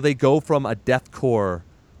 so they go from a deathcore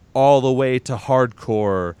all the way to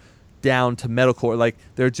hardcore, down to metalcore. Like,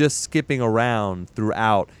 they're just skipping around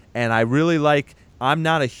throughout. And I really like, I'm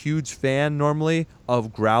not a huge fan normally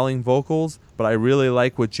of growling vocals, but I really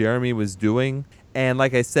like what Jeremy was doing. And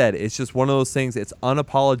like I said, it's just one of those things, it's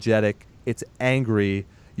unapologetic, it's angry.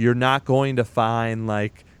 You're not going to find,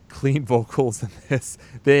 like, clean vocals in this.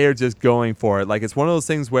 They are just going for it. Like, it's one of those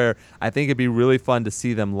things where I think it'd be really fun to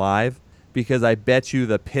see them live, because I bet you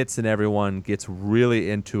the pits and everyone gets really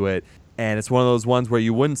into it. And it's one of those ones where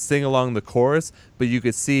you wouldn't sing along the chorus, but you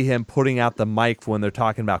could see him putting out the mic when they're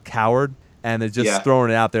talking about Coward, and they're just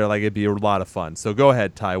throwing it out there like it'd be a lot of fun. So go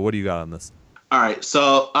ahead, Ty. What do you got on this? All right.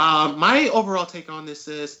 So my overall take on this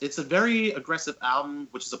is it's a very aggressive album,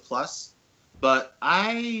 which is a plus. But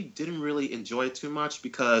I didn't really enjoy it too much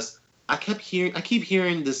because I keep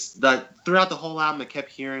hearing this, that throughout the whole album, I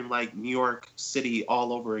kept hearing like New York City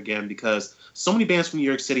all over again because so many bands from New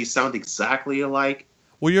York City sound exactly alike.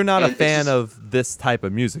 Well, you're not a fan of this type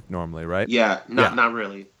of music normally, right? Yeah, not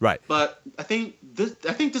really. Right. But I think this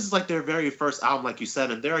is like their very first album, like you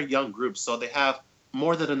said, and they're a young group, so they have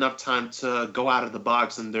more than enough time to go out of the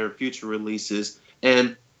box in their future releases.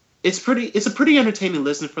 And it's a pretty entertaining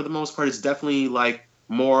listen for the most part. It's definitely like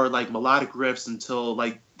more like melodic riffs until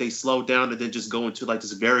like they slow down and then just go into like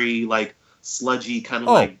this very like sludgy kind of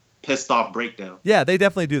like pissed off breakdown. Yeah, they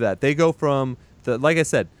definitely do that. They go from like I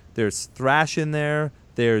said, there's thrash in there,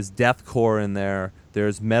 there's deathcore in there,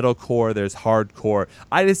 there's metalcore, there's hardcore.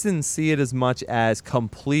 I just didn't see it as much as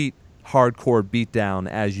complete hardcore beatdown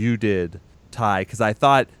as you did, Ty, because I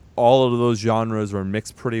thought all of those genres were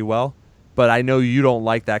mixed pretty well. But I know you don't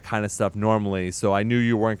like that kind of stuff normally, so I knew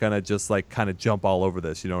you weren't going to just like kind of jump all over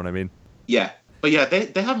this, you know what I mean? Yeah. But yeah,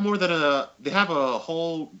 they have more than they have a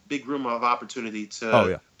whole big room of opportunity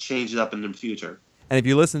to change it up in the future. And if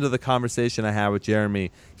you listen to the conversation I had with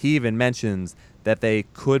Jeremy, he even mentions that they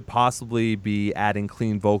could possibly be adding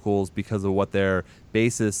clean vocals because of what their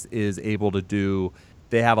bassist is able to do.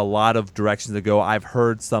 They have a lot of directions to go. I've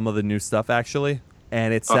heard some of the new stuff actually,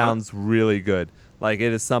 and it sounds really good. Like,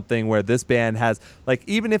 it is something where this band has, like,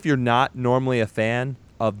 even if you're not normally a fan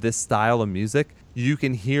of this style of music, you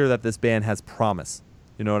can hear that this band has promise.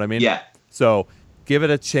 You know what I mean? Yeah. So give it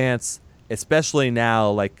a chance, especially now.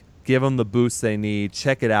 Like, give them the boost they need.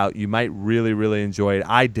 Check it out. You might really, really enjoy it.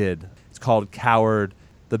 I did. It's called Coward.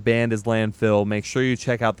 The band is Landfill. Make sure you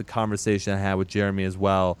check out the conversation I had with Jeremy as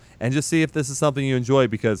well, and just see if this is something you enjoy,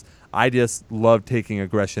 because I just love taking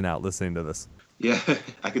aggression out listening to this. Yeah,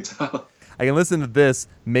 I could tell. I can listen to this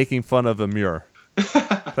making fun of Amur.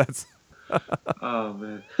 That's Oh,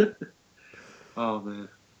 man. Oh, man.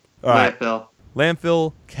 all right. Landfill.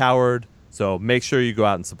 Landfill, Coward. So make sure you go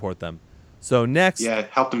out and support them. So next, Yeah,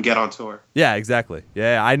 help them get on tour. yeah, exactly.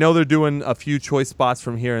 Yeah, I know they're doing a few choice spots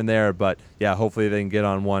from here and there, but yeah, hopefully they can get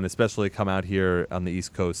on one, especially come out here on the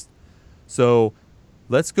East Coast. So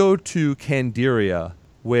let's go to Candiria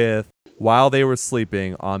with While They Were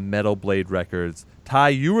Sleeping on Metal Blade Records. Ty,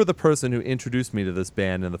 you were the person who introduced me to this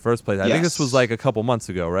band in the first place. I think this Yes. was like a couple months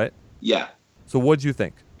ago, right? Yeah. So what'd you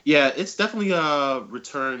think? Yeah, it's definitely a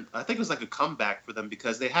return. I think it was like a comeback for them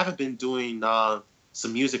because they haven't been doing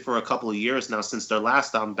some music for a couple of years now since their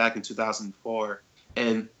last album back in 2004.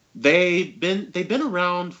 And they've been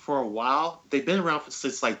around for a while. They've been around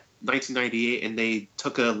since like 1998, and they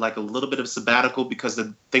took a little bit of sabbatical because I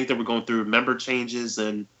think they were going through member changes,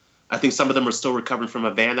 and I think some of them are still recovering from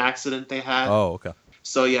a van accident they had. Oh, okay.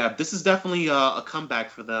 So yeah, this is definitely a comeback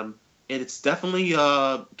for them, and it's definitely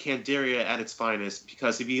Candiria at its finest,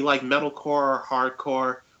 because if you like metalcore,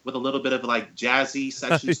 hardcore with a little bit of like jazzy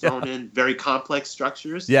sections thrown in, very complex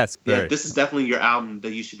structures. Yes, Yeah, very. this is definitely your album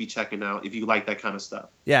that you should be checking out if you like that kind of stuff.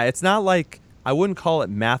 Yeah, it's not like, I wouldn't call it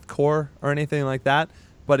mathcore or anything like that,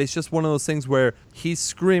 but it's just one of those things where he's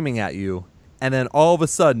screaming at you, and then all of a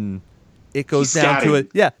sudden it goes He's down to scatting.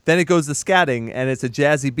 it. Yeah, then it goes to scatting, and it's a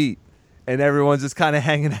jazzy beat, and everyone's just kind of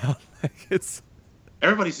hanging out. Like, it's,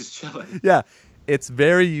 Everybody's just chilling. yeah, it's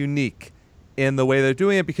very unique in the way they're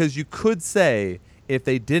doing it, because you could say if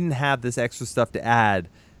they didn't have this extra stuff to add,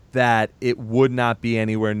 that it would not be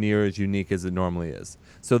anywhere near as unique as it normally is.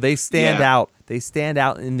 So they stand Yeah. out. They stand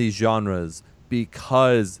out in these genres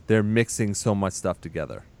because they're mixing so much stuff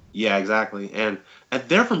together. Yeah, exactly. And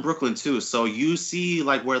they're from Brooklyn too, so you see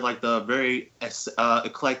like where like the very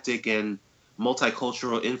eclectic and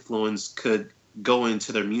multicultural influence could go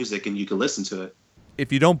into their music, and you can listen to it.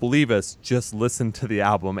 If you don't believe us, just listen to the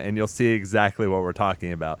album and you'll see exactly what we're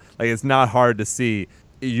talking about. Like, it's not hard to see.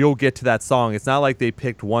 You'll get to that song. It's not like they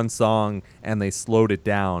picked one song and they slowed it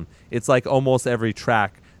down. It's like almost every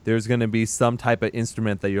track, there's going to be some type of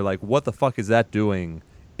instrument that you're like, what the fuck is that doing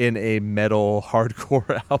in a metal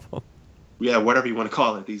hardcore album? Yeah, whatever you want to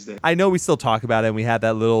call it these days. I know we still talk about it, and we had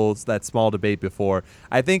that small debate before.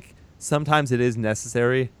 I think sometimes it is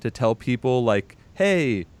necessary to tell people, like,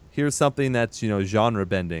 hey, here's something that's, genre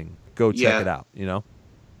bending. Go check Yeah. it out,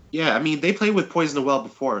 Yeah, I mean, they played with Poison the Well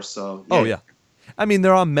before, so... Oh, yeah. I mean,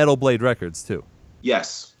 they're on Metal Blade Records, too.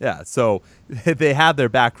 Yes. Yeah, so they have their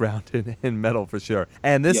background in metal for sure.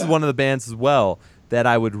 And this is Yeah. one of the bands as well that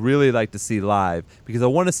I would really like to see live, because I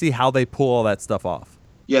want to see how they pull all that stuff off.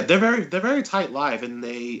 Yeah, they're very tight live, and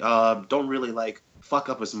they don't really, like, fuck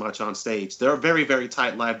up as much on stage. They're very, very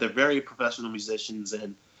tight live. They're very professional musicians,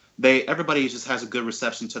 and everybody just has a good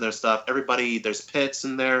reception to their stuff. There's pits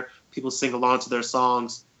in there. People sing along to their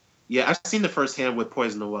songs. Yeah, I've seen it firsthand with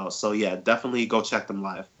Poison the Well, so yeah, definitely go check them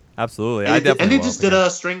live. Absolutely. And, definitely they will. just did a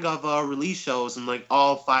string of release shows in like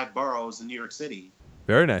all 5 boroughs in New York City.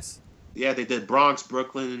 Very nice. Yeah, they did Bronx,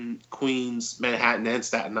 Brooklyn, Queens, Manhattan, and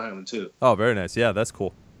Staten Island too. Oh, very nice. Yeah, that's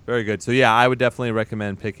cool. Very good. So yeah, I would definitely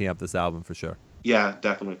recommend picking up this album for sure. Yeah,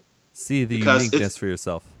 definitely. See the Because uniqueness it's- for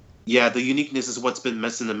yourself. Yeah, the uniqueness is what's been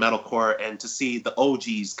missing in metalcore, and to see the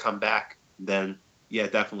OGs come back, then yeah,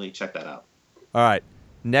 definitely check that out. All right.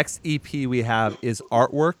 Next EP we have is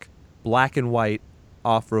Artwork, Black and White,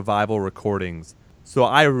 off Revival Recordings. So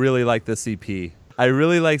I really like this EP. I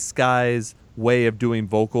really like Sky's way of doing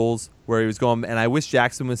vocals, where he was going, and I wish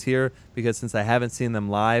Jackson was here, because since I haven't seen them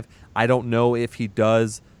live, I don't know if he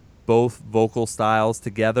does both vocal styles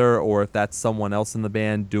together, or if that's someone else in the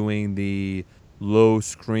band doing the low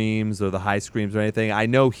screams or the high screams or anything. I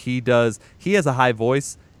know he does. He has a high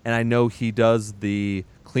voice, and I know he does the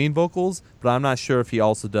clean vocals, but I'm not sure if he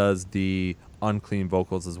also does the unclean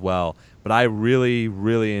vocals as well. But I really,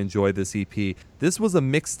 really enjoyed this EP. This was a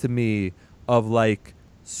mix to me of like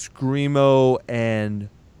screamo and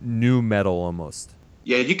new metal almost.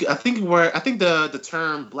 Yeah, I think the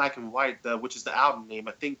term black and white, which is the album name,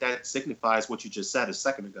 I think that signifies what you just said a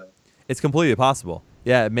second ago. It's completely possible.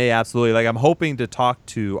 Yeah, it may absolutely. Like, I'm hoping to talk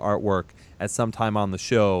to Artwork at some time on the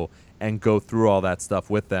show and go through all that stuff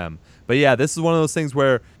with them. But yeah, this is one of those things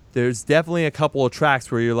where there's definitely a couple of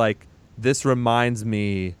tracks where you're like, this reminds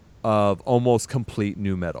me of almost complete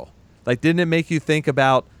new metal. Like, didn't it make you think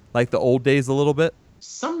about like the old days a little bit?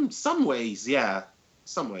 Some ways, yeah.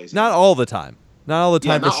 Some ways. Not all the time. Not all the time,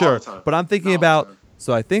 Yeah, for not all sure. the time. But I'm thinking Not all the about, time.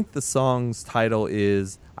 so I think the song's title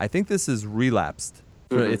is, I think this is Relapsed.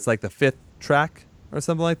 Mhm. It's like the 5th track or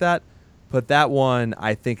something like that. But that one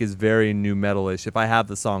I think is very new metal-ish, if I have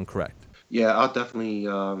the song correct. Yeah, I'll definitely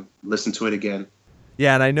listen to it again.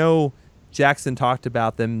 Yeah, and I know Jackson talked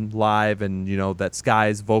about them live, and you know that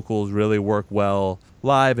Sky's vocals really work well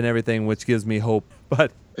live and everything, which gives me hope.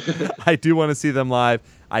 But I do want to see them live.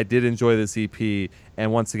 I did enjoy this EP,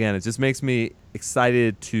 and once again, it just makes me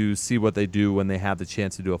excited to see what they do when they have the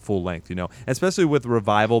chance to do a full length. You know, especially with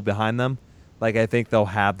Revival behind them. Like, I think they'll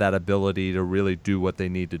have that ability to really do what they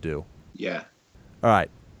need to do. Yeah. All right,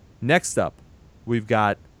 next up, we've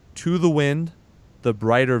got To the Wind, The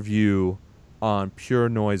Brighter View on Pure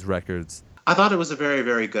Noise Records. I thought it was a very,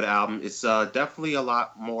 very good album. It's definitely a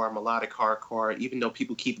lot more melodic hardcore, even though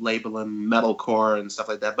people keep labeling metalcore and stuff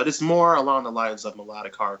like that. But it's more along the lines of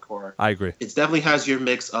melodic hardcore. I agree. It definitely has your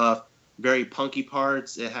mix of very punky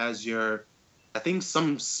parts. It has your, I think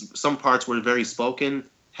some parts were very spoken.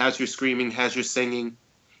 Has your screaming, has your singing.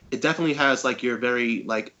 It definitely has like your very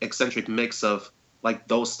like eccentric mix of like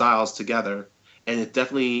those styles together, and it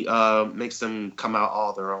definitely makes them come out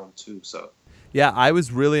all their own too. So. Yeah, I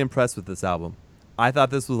was really impressed with this album. I thought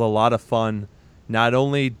this was a lot of fun. Not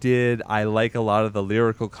only did I like a lot of the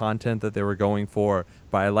lyrical content that they were going for,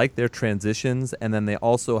 but I liked their transitions, and then they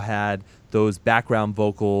also had those background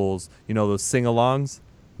vocals, you know, those sing-alongs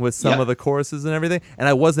with some Yeah. of the choruses and everything, and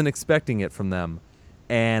I wasn't expecting it from them.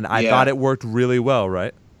 And I Yeah. thought it worked really well,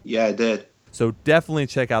 right? Yeah, it did. So definitely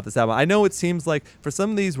check out this album. I know it seems like for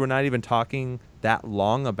some of these we're not even talking that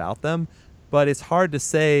long about them, but it's hard to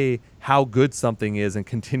say how good something is and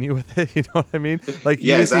continue with it. You know what I mean? Like,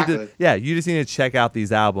 Yeah, you just need exactly. you just need to check out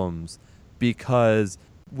these albums, because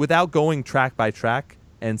without going track by track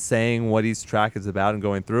and saying what each track is about and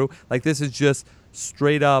going through, like, this is just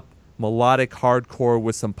straight up melodic hardcore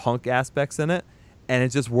with some punk aspects in it, and it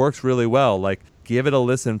just works really well. Like, give it a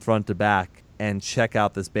listen front to back and check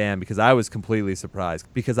out this band, because I was completely surprised,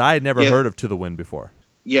 because I had never Yeah. heard of To the Wind before.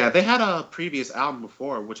 Yeah, they had a previous album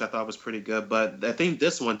before, which I thought was pretty good, but I think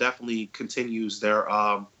this one definitely continues their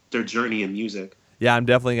journey in music. Yeah, I'm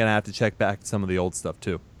definitely gonna have to check back some of the old stuff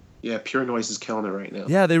too. Yeah, Pure Noise is killing it right now.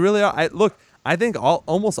 Yeah, they really are. I think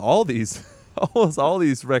almost all these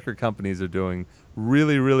record companies are doing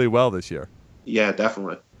really, really well this year. Yeah,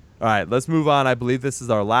 definitely. All right, let's move on. I believe this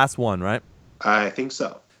is our last one, right? I think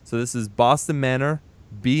so. So this is Boston Manor,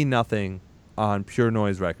 Be Nothing on Pure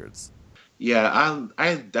Noise Records. Yeah,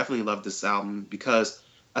 I definitely love this album because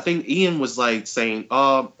I think Ian was like saying,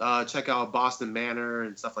 check out Boston Manor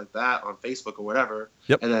and stuff like that on Facebook or whatever.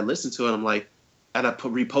 Yep. And I listened to it, I'm like, and I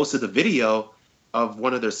reposted the video of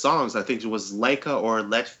one of their songs. I think it was Leica or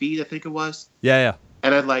Let Feed, I think it was. Yeah.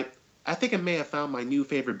 And I think I may have found my new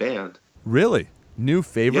favorite band. Really? New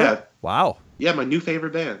favorite? Yeah. Wow. Yeah, my new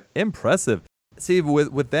favorite band. Impressive. See,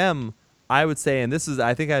 with them, I would say, and this is,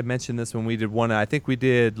 I think I mentioned this when we did one, I think we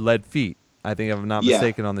did Lead Feet, I think if I'm not Yeah.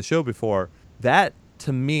 mistaken, on the show before. That,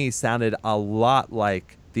 to me, sounded a lot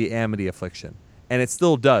like the Amity Affliction. And it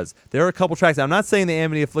still does. There are a couple tracks. I'm not saying the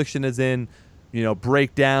Amity Affliction is in,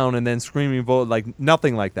 breakdown and then screaming like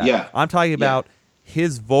nothing like that. Yeah. I'm talking Yeah. about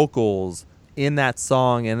his vocals in that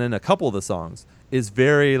song and in a couple of the songs is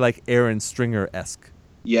very like Aaron Stringer-esque.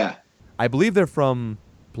 Yeah. I believe they're from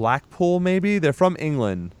Blackpool, maybe? They're from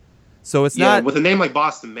England. So it's Yeah, not... with a name like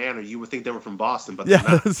Boston Manor, you would think they were from Boston, but Yeah,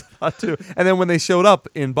 they're not. that's not too. And then when they showed up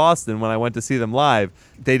in Boston, when I went to see them live,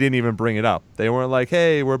 they didn't even bring it up. They weren't like,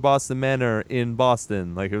 hey, we're Boston Manor in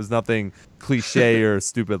Boston. Like, it was nothing cliche or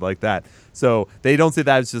stupid like that. So they don't say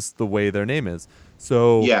that. It's just the way their name is.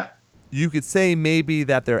 So Yeah. you could say maybe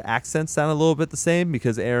that their accents sound a little bit the same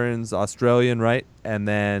because Aaron's Australian, right? And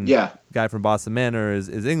then Yeah. guy from Boston Manor is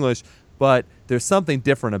English. But there's something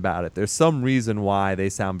different about it. There's some reason why they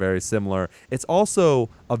sound very similar. It's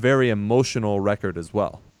also a very emotional record as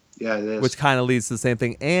well, Yeah, it is. which kind of leads to the same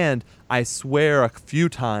thing. And I swear a few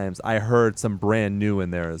times I heard some brand new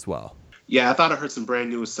in there as well. Yeah, I thought I heard some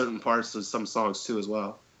brand new with certain parts of some songs too as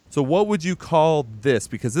well. So what would you call this?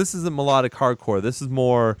 Because this isn't melodic hardcore. This is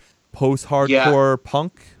more post-hardcore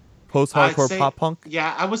punk, Post-hardcore I'd say- pop punk?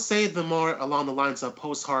 Yeah, I would say the more along the lines of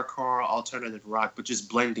post-hardcore alternative rock, but just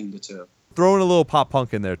blending the two. Throw in a little pop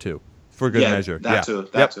punk in there too, for good Yeah, measure. that too,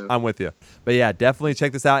 that Yep, too. I'm with you. But yeah, definitely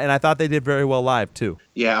check this out. And I thought they did very well live too.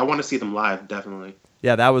 Yeah, I want to see them live, definitely.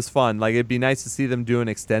 Yeah, that was fun. Like it'd be nice to see them do an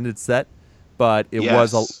extended set, but it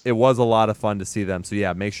Yes. was a lot of fun to see them. So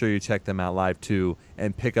yeah, make sure you check them out live too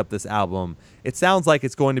and pick up this album. It sounds like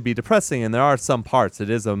it's going to be depressing, and there are some parts. It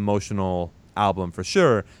is an emotional album for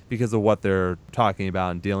sure because of what they're talking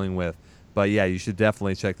about and dealing with. But yeah, you should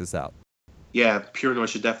definitely check this out. Yeah, Pure Noise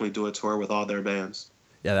should definitely do a tour with all their bands.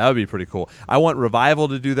 Yeah, that would be pretty cool. I want Revival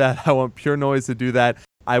to do that. I want Pure Noise to do that.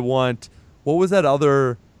 I want, what was that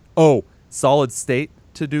other? Oh, Solid State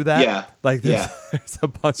to do that. Yeah, like there's, yeah. there's a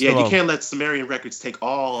bunch Yeah, of you them. can't let Sumerian Records take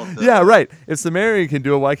all of the... Yeah, right. If Sumerian can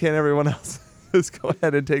do it, why can't everyone else just go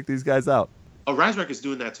ahead and take these guys out? Oh, Rise Records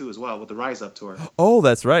doing that too as well with the Rise Up tour. Oh,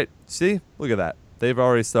 that's right. See, look at that. They've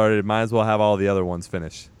already started. Might as well have all the other ones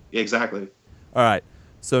finished. Yeah, exactly. All right.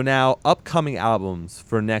 So now upcoming albums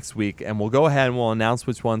for next week, and we'll go ahead and we'll announce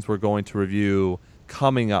which ones we're going to review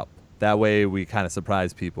coming up. That way we kind of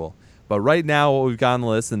surprise people. But right now what we've got on the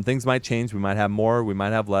list, and things might change. We might have more. We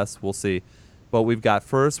might have less. We'll see. But we've got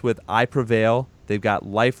first with I Prevail. They've got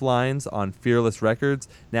Lifelines on Fearless Records.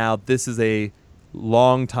 Now this is a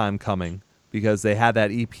long time coming because they had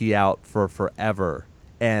that EP out for forever.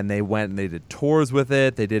 And they went and they did tours with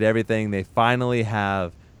it. They did everything. They finally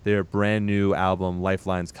have their brand new album,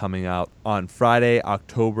 Lifelines, coming out on Friday,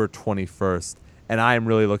 October 21st. And I am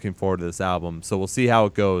really looking forward to this album. So we'll see how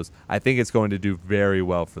it goes. I think it's going to do very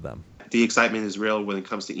well for them. The excitement is real when it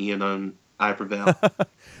comes to Ian on I Prevail.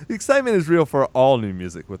 The excitement is real for all new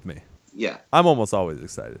music with me. Yeah, I'm almost always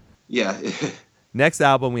excited. yeah. Next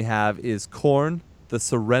album we have is Korn, The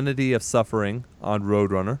Serenity of Suffering on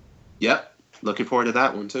Roadrunner. Yep, looking forward to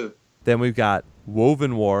that one too. Then we've got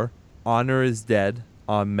Woven War, Honor is Dead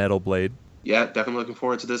on Metal Blade. Yeah, definitely looking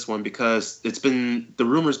forward to this one because the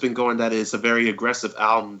rumor's been going that it's a very aggressive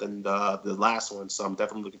album than the last one, so I'm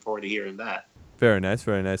definitely looking forward to hearing that. Very nice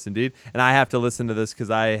indeed. And I have to listen to this because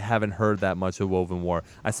I haven't heard that much of Woven War.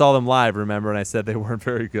 I saw them live, remember, and I said they weren't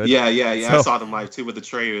very good. Yeah. I So- saw them live too with the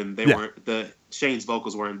Trey, and they Yeah. weren't. Shane's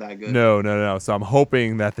vocals weren't that good. No. So I'm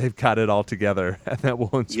hoping that they've got it all together and that we'll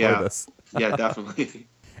enjoy Yeah. this. Yeah, definitely.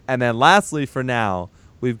 And then lastly, for now,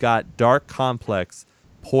 we've got Dark Complex,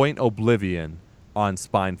 Point Oblivion on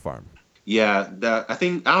Spine Farm. Yeah, I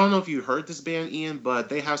don't know if you heard this band, Ian, but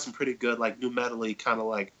they have some pretty good like new metal-y kind of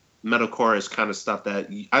like metalcore-ish kind of stuff that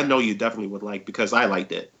I know you definitely would like because I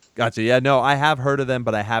liked it. Gotcha. Yeah, no, I have heard of them,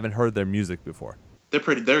 but I haven't heard their music before.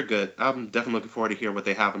 They're good. I'm definitely looking forward to hear what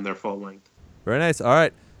they have in their full length. Very nice. All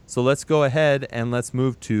right. So let's go ahead and let's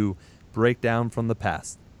move to Breakdown from the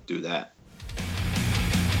Past. Do that.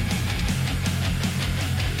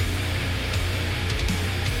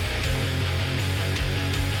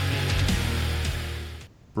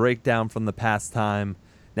 Breakdown from the Past time.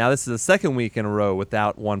 Now, this is the second week in a row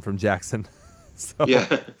without one from Jackson. So,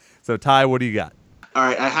 Yeah. So, Ty, what do you got? All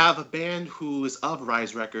right, I have a band who is of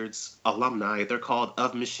Rise Records alumni. They're called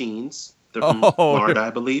Of Machines. They're from Oh. Florida, I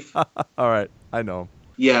believe. All right. I know 'em.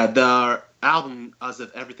 Yeah, the album, As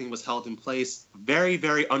If Everything Was Held in Place, very,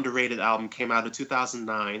 very underrated album, came out in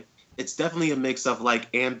 2009. It's definitely a mix of like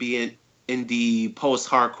ambient, indie,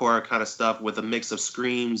 post-hardcore kind of stuff with a mix of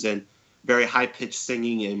screams and very high-pitched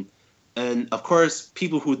singing. And of course,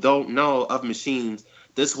 people who don't know Of Machines,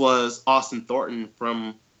 this was Austin Thornton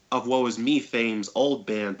from Of Woe Is Me fame's old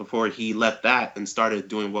band before he left that and started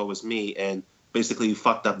doing Woe Is Me and basically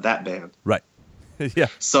fucked up that band. Right. Yeah.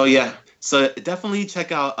 So yeah, so definitely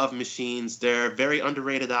check out Of Machines. They're a very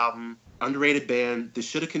underrated album, underrated band. They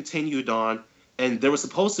should have continued on. And there was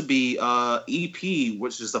supposed to be EP,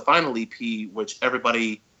 which is the final EP, which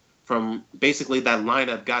everybody from basically that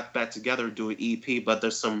lineup got back together to do an EP. But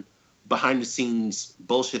there's some behind the scenes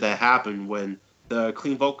bullshit that happened when the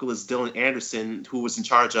clean vocalist Dylan Anderson, who was in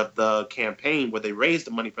charge of the campaign where they raised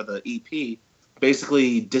the money for the EP,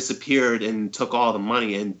 basically disappeared and took all the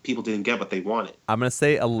money, and people didn't get what they wanted. I'm gonna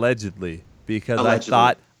say allegedly because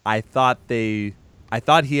Allegedly. I thought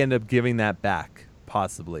he ended up giving that back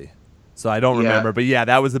possibly. So I don't Yeah. remember, but yeah,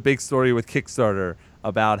 that was a big story with Kickstarter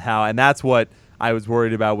about how, and that's what I was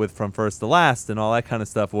worried about with From First to Last and all that kind of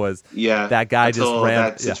stuff was Yeah, that guy just until ran.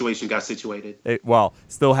 that yeah. situation got situated. Well,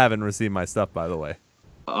 still haven't received my stuff by the way,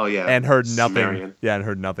 Oh yeah, and heard nothing. Sumerian. Yeah, and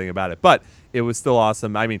heard nothing about it, but it was still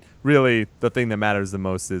awesome. I mean, really, the thing that matters the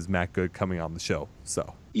most is Matt Good coming on the show.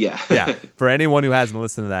 So. Yeah, Yeah, for anyone who hasn't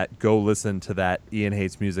listened to that, go listen to that Ian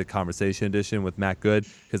Hates Music Conversation Edition with Matt Good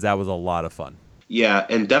because that was a lot of fun. Yeah,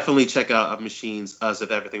 and definitely check out Of Machines, As If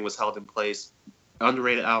Everything Was Held in Place.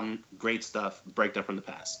 Underrated album, great stuff. Breakdown from the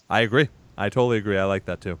Past. I agree. I totally agree. I like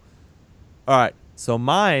that too. All right. So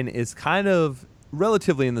mine is kind of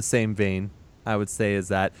relatively in the same vein, I would say, is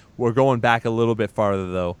that we're going back a little bit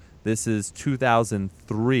farther, though. This is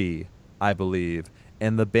 2003, I believe,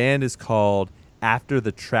 and the band is called After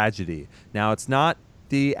the Tragedy. Now, it's not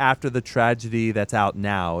the After the Tragedy that's out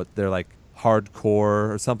now. They're like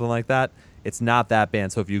hardcore or something like that. It's not that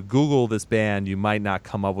band. So if you Google this band, you might not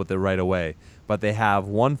come up with it right away. But they have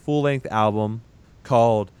one full-length album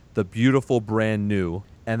called The Beautiful Brand New,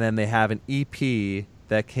 and then they have an EP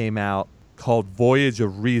that came out called Voyage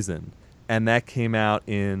of Reason, and that came out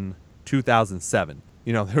in 2007.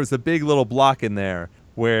 You know, there was a big little block in there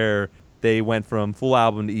where they went from full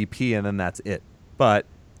album to EP, and then that's it. But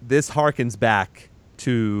this harkens back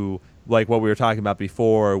to like what we were talking about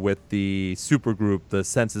before with the supergroup, the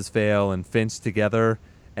Senses Fail and Finch together,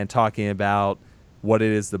 and talking about what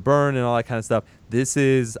it is to burn and all that kind of stuff. This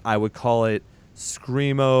is, I would call it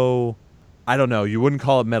screamo. I don't know. You wouldn't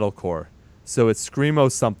call it metalcore. So it's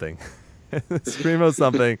screamo something. Screamo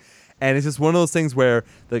something. And it's just one of those things where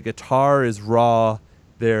the guitar is raw.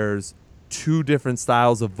 There's two different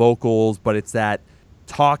styles of vocals, but it's that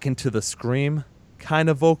talking to the scream kind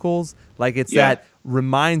of vocals. Like it's that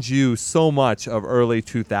reminds you so much of early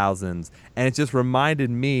 2000s. And it just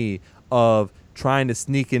reminded me of trying to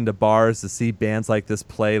sneak into bars to see bands like this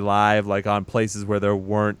play live, like on places where there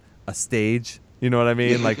weren't a stage. You know what I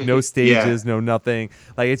mean? Like no stages, no nothing.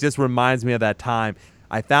 Like it just reminds me of that time.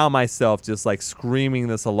 I found myself just like screaming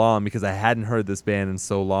this along because I hadn't heard this band in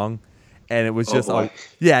so long. And it was just,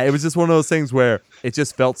 it was just one of those things where it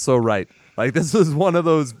just felt so right. Like this was one of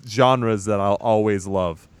those genres that I'll always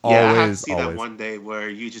love. Yeah, I have to see that one day where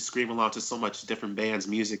you just scream along to so much different bands,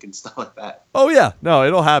 music, and stuff like that. Oh, yeah. No,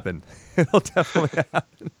 it'll happen. It'll definitely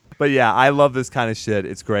happen. But yeah, I love this kind of shit.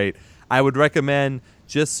 It's great. I would recommend,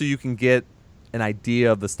 just so you can get an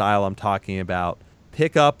idea of the style I'm talking about,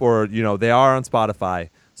 pick up, or, you know, they are on Spotify.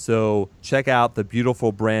 So check out The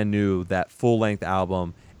Beautiful Brand New, that full-length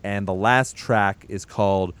album. And the last track is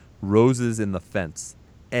called Roses in the Fence.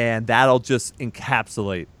 And that'll just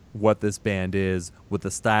encapsulate what this band is with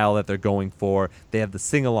the style that they're going for. They have the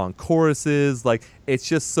sing-along choruses. Like, it's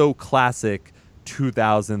just so classic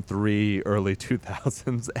 2003, early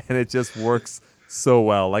 2000s. And it just works so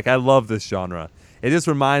well. Like, I love this genre. It just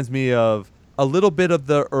reminds me of a little bit of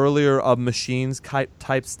the earlier Of Machines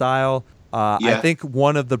type style. I think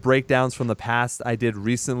one of the breakdowns from the past I did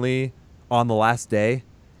recently on The Last Day,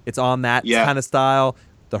 it's on that kind of style.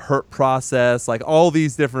 The Hurt Process, like all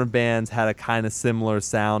these different bands had a kind of similar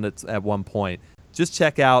sound at one point. Just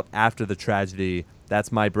check out After the Tragedy.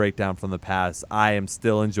 That's my breakdown from the past. I am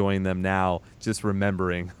still enjoying them now, just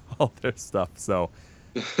remembering all their stuff. So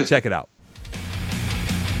check it out.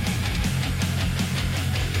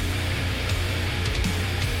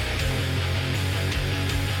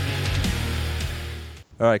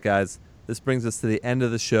 All right, guys. This brings us to the end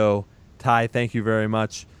of the show. Ty, thank you very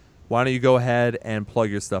much. Why don't you go ahead and plug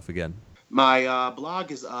your stuff again? My blog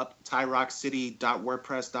is up,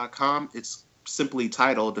 tyrockcity.wordpress.com. It's simply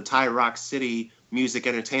titled The Ty Rock City Music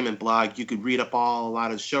Entertainment Blog. You could read up a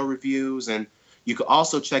lot of show reviews, and you could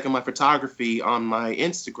also check out my photography on my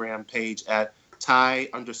Instagram page at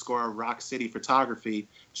Ty_Rock City Photography.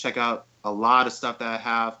 Check out a lot of stuff that I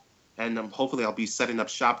have, and hopefully I'll be setting up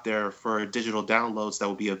shop there for digital downloads that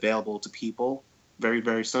will be available to people very,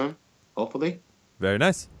 very soon, hopefully. Very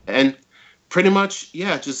nice. And pretty much,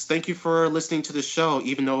 just thank you for listening to the show,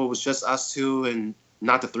 even though it was just us two and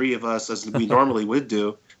not the three of us as we normally would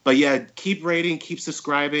do. But keep rating, keep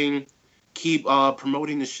subscribing, keep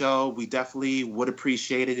promoting the show. We definitely would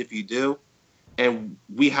appreciate it if you do. And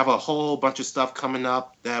we have a whole bunch of stuff coming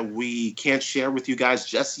up that we can't share with you guys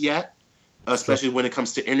just yet, especially when it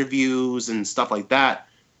comes to interviews and stuff like that.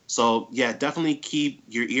 So, definitely keep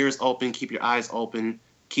your ears open, keep your eyes open,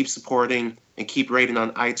 keep supporting, and keep rating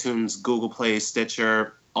on iTunes, Google Play,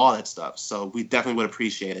 Stitcher, all that stuff. So we definitely would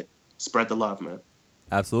appreciate it. Spread the love, man.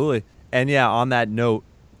 Absolutely. And on that note,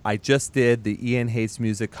 I just did the Ian Hates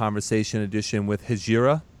Music Conversation Edition with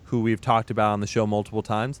Hejira, who we've talked about on the show multiple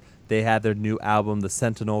times. They had their new album, The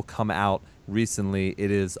Sentinel, come out recently.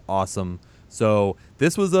 It is awesome. So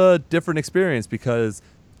this was a different experience because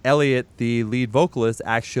Elliot, the lead vocalist,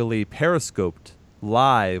 actually periscoped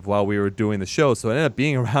live while we were doing the show, so it ended up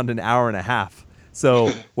being around an hour and a half.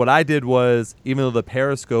 So what I did was, even though the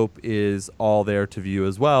Periscope is all there to view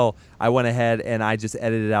as well, I went ahead and I just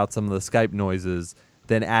edited out some of the Skype noises,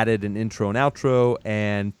 then added an intro and outro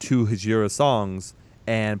and 2 Hejira songs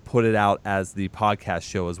and put it out as the podcast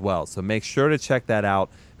show as well. So make sure to check that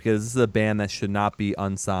out because this is a band that should not be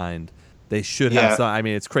unsigned. They should Yeah. have some. I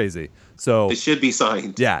mean, it's crazy. So They should be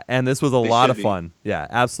signed. yeah, and this was a They lot should of be. fun. Yeah,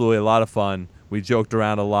 absolutely a lot of fun. We joked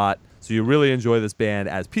around a lot. So you really enjoy this band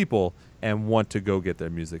as people and want to go get their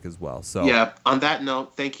music as well. So Yeah. On that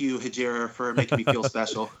note, thank you, Hajira, for making me feel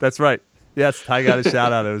special. that's right. Yes, Ty got a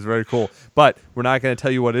shout out. It was very cool. But we're not going to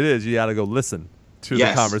tell you what it is. You got to go listen to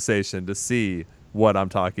Yes. the conversation to see what I'm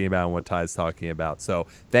talking about and what Ty's talking about. So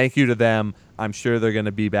thank you to them. I'm sure they're going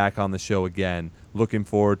to be back on the show again. Looking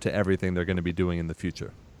forward to everything they're going to be doing in the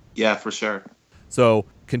future. Yeah, for sure. So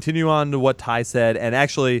continue on to what Ty said. And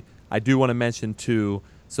actually, I do want to mention too,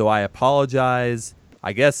 so I apologize,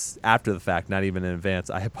 I guess after the fact, not even in advance.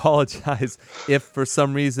 I apologize if for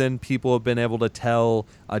some reason people have been able to tell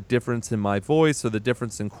a difference in my voice or the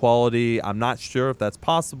difference in quality. I'm not sure if that's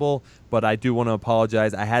possible, but I do want to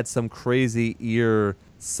apologize. I had some crazy ear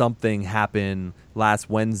something happen last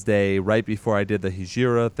Wednesday right before I did the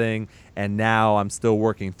Hijira thing, and now I'm still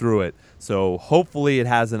working through it. So hopefully it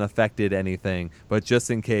hasn't affected anything, but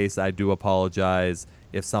just in case, I do apologize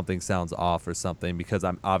if something sounds off or something, because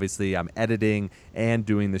I'm editing and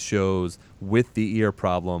doing the shows with the ear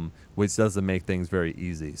problem, which doesn't make things very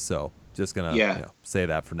easy. So just gonna say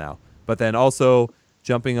that for now. But then also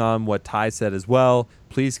jumping on what Ty said as well,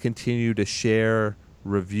 please continue to share,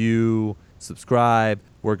 review, subscribe.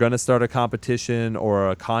 We're going to start a competition or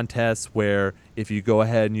a contest where if you go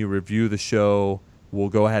ahead and you review the show, we'll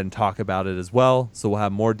go ahead and talk about it as well. So we'll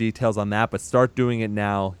have more details on that, but start doing it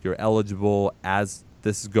now. You're eligible as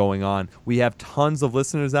this is going on. We have tons of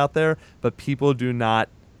listeners out there, but people do not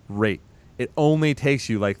rate. It only takes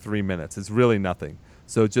you like 3 minutes. It's really nothing.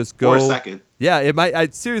 So just go. Or a second. Yeah, it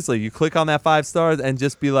might. Seriously, you click on that 5 stars and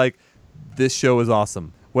just be like, this show is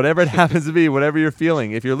awesome. Whatever it happens to be, whatever you're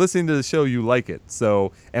feeling. If you're listening to the show, you like it.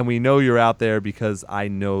 So, and we know you're out there because I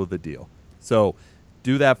know the deal. So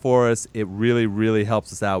do that for us. It really, really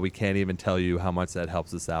helps us out. We can't even tell you how much that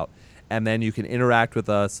helps us out. And then you can interact with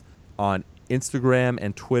us on Instagram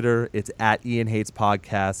and Twitter. It's at Ian Hates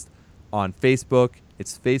Podcast. On Facebook,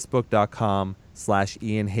 it's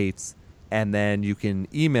facebook.com/Ian Hates. And then you can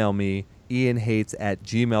email me,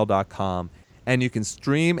 ianhates@gmail.com. And you can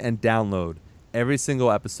stream and download every single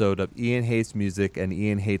episode of Ian Hates Music and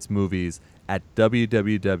Ian Hates Movies at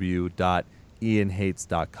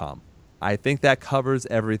www.ianhates.com. I think that covers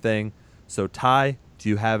everything. So Ty, do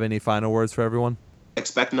you have any final words for everyone?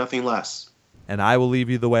 Expect nothing less. And I will leave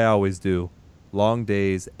you the way I always do. Long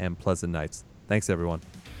days and pleasant nights. Thanks, everyone.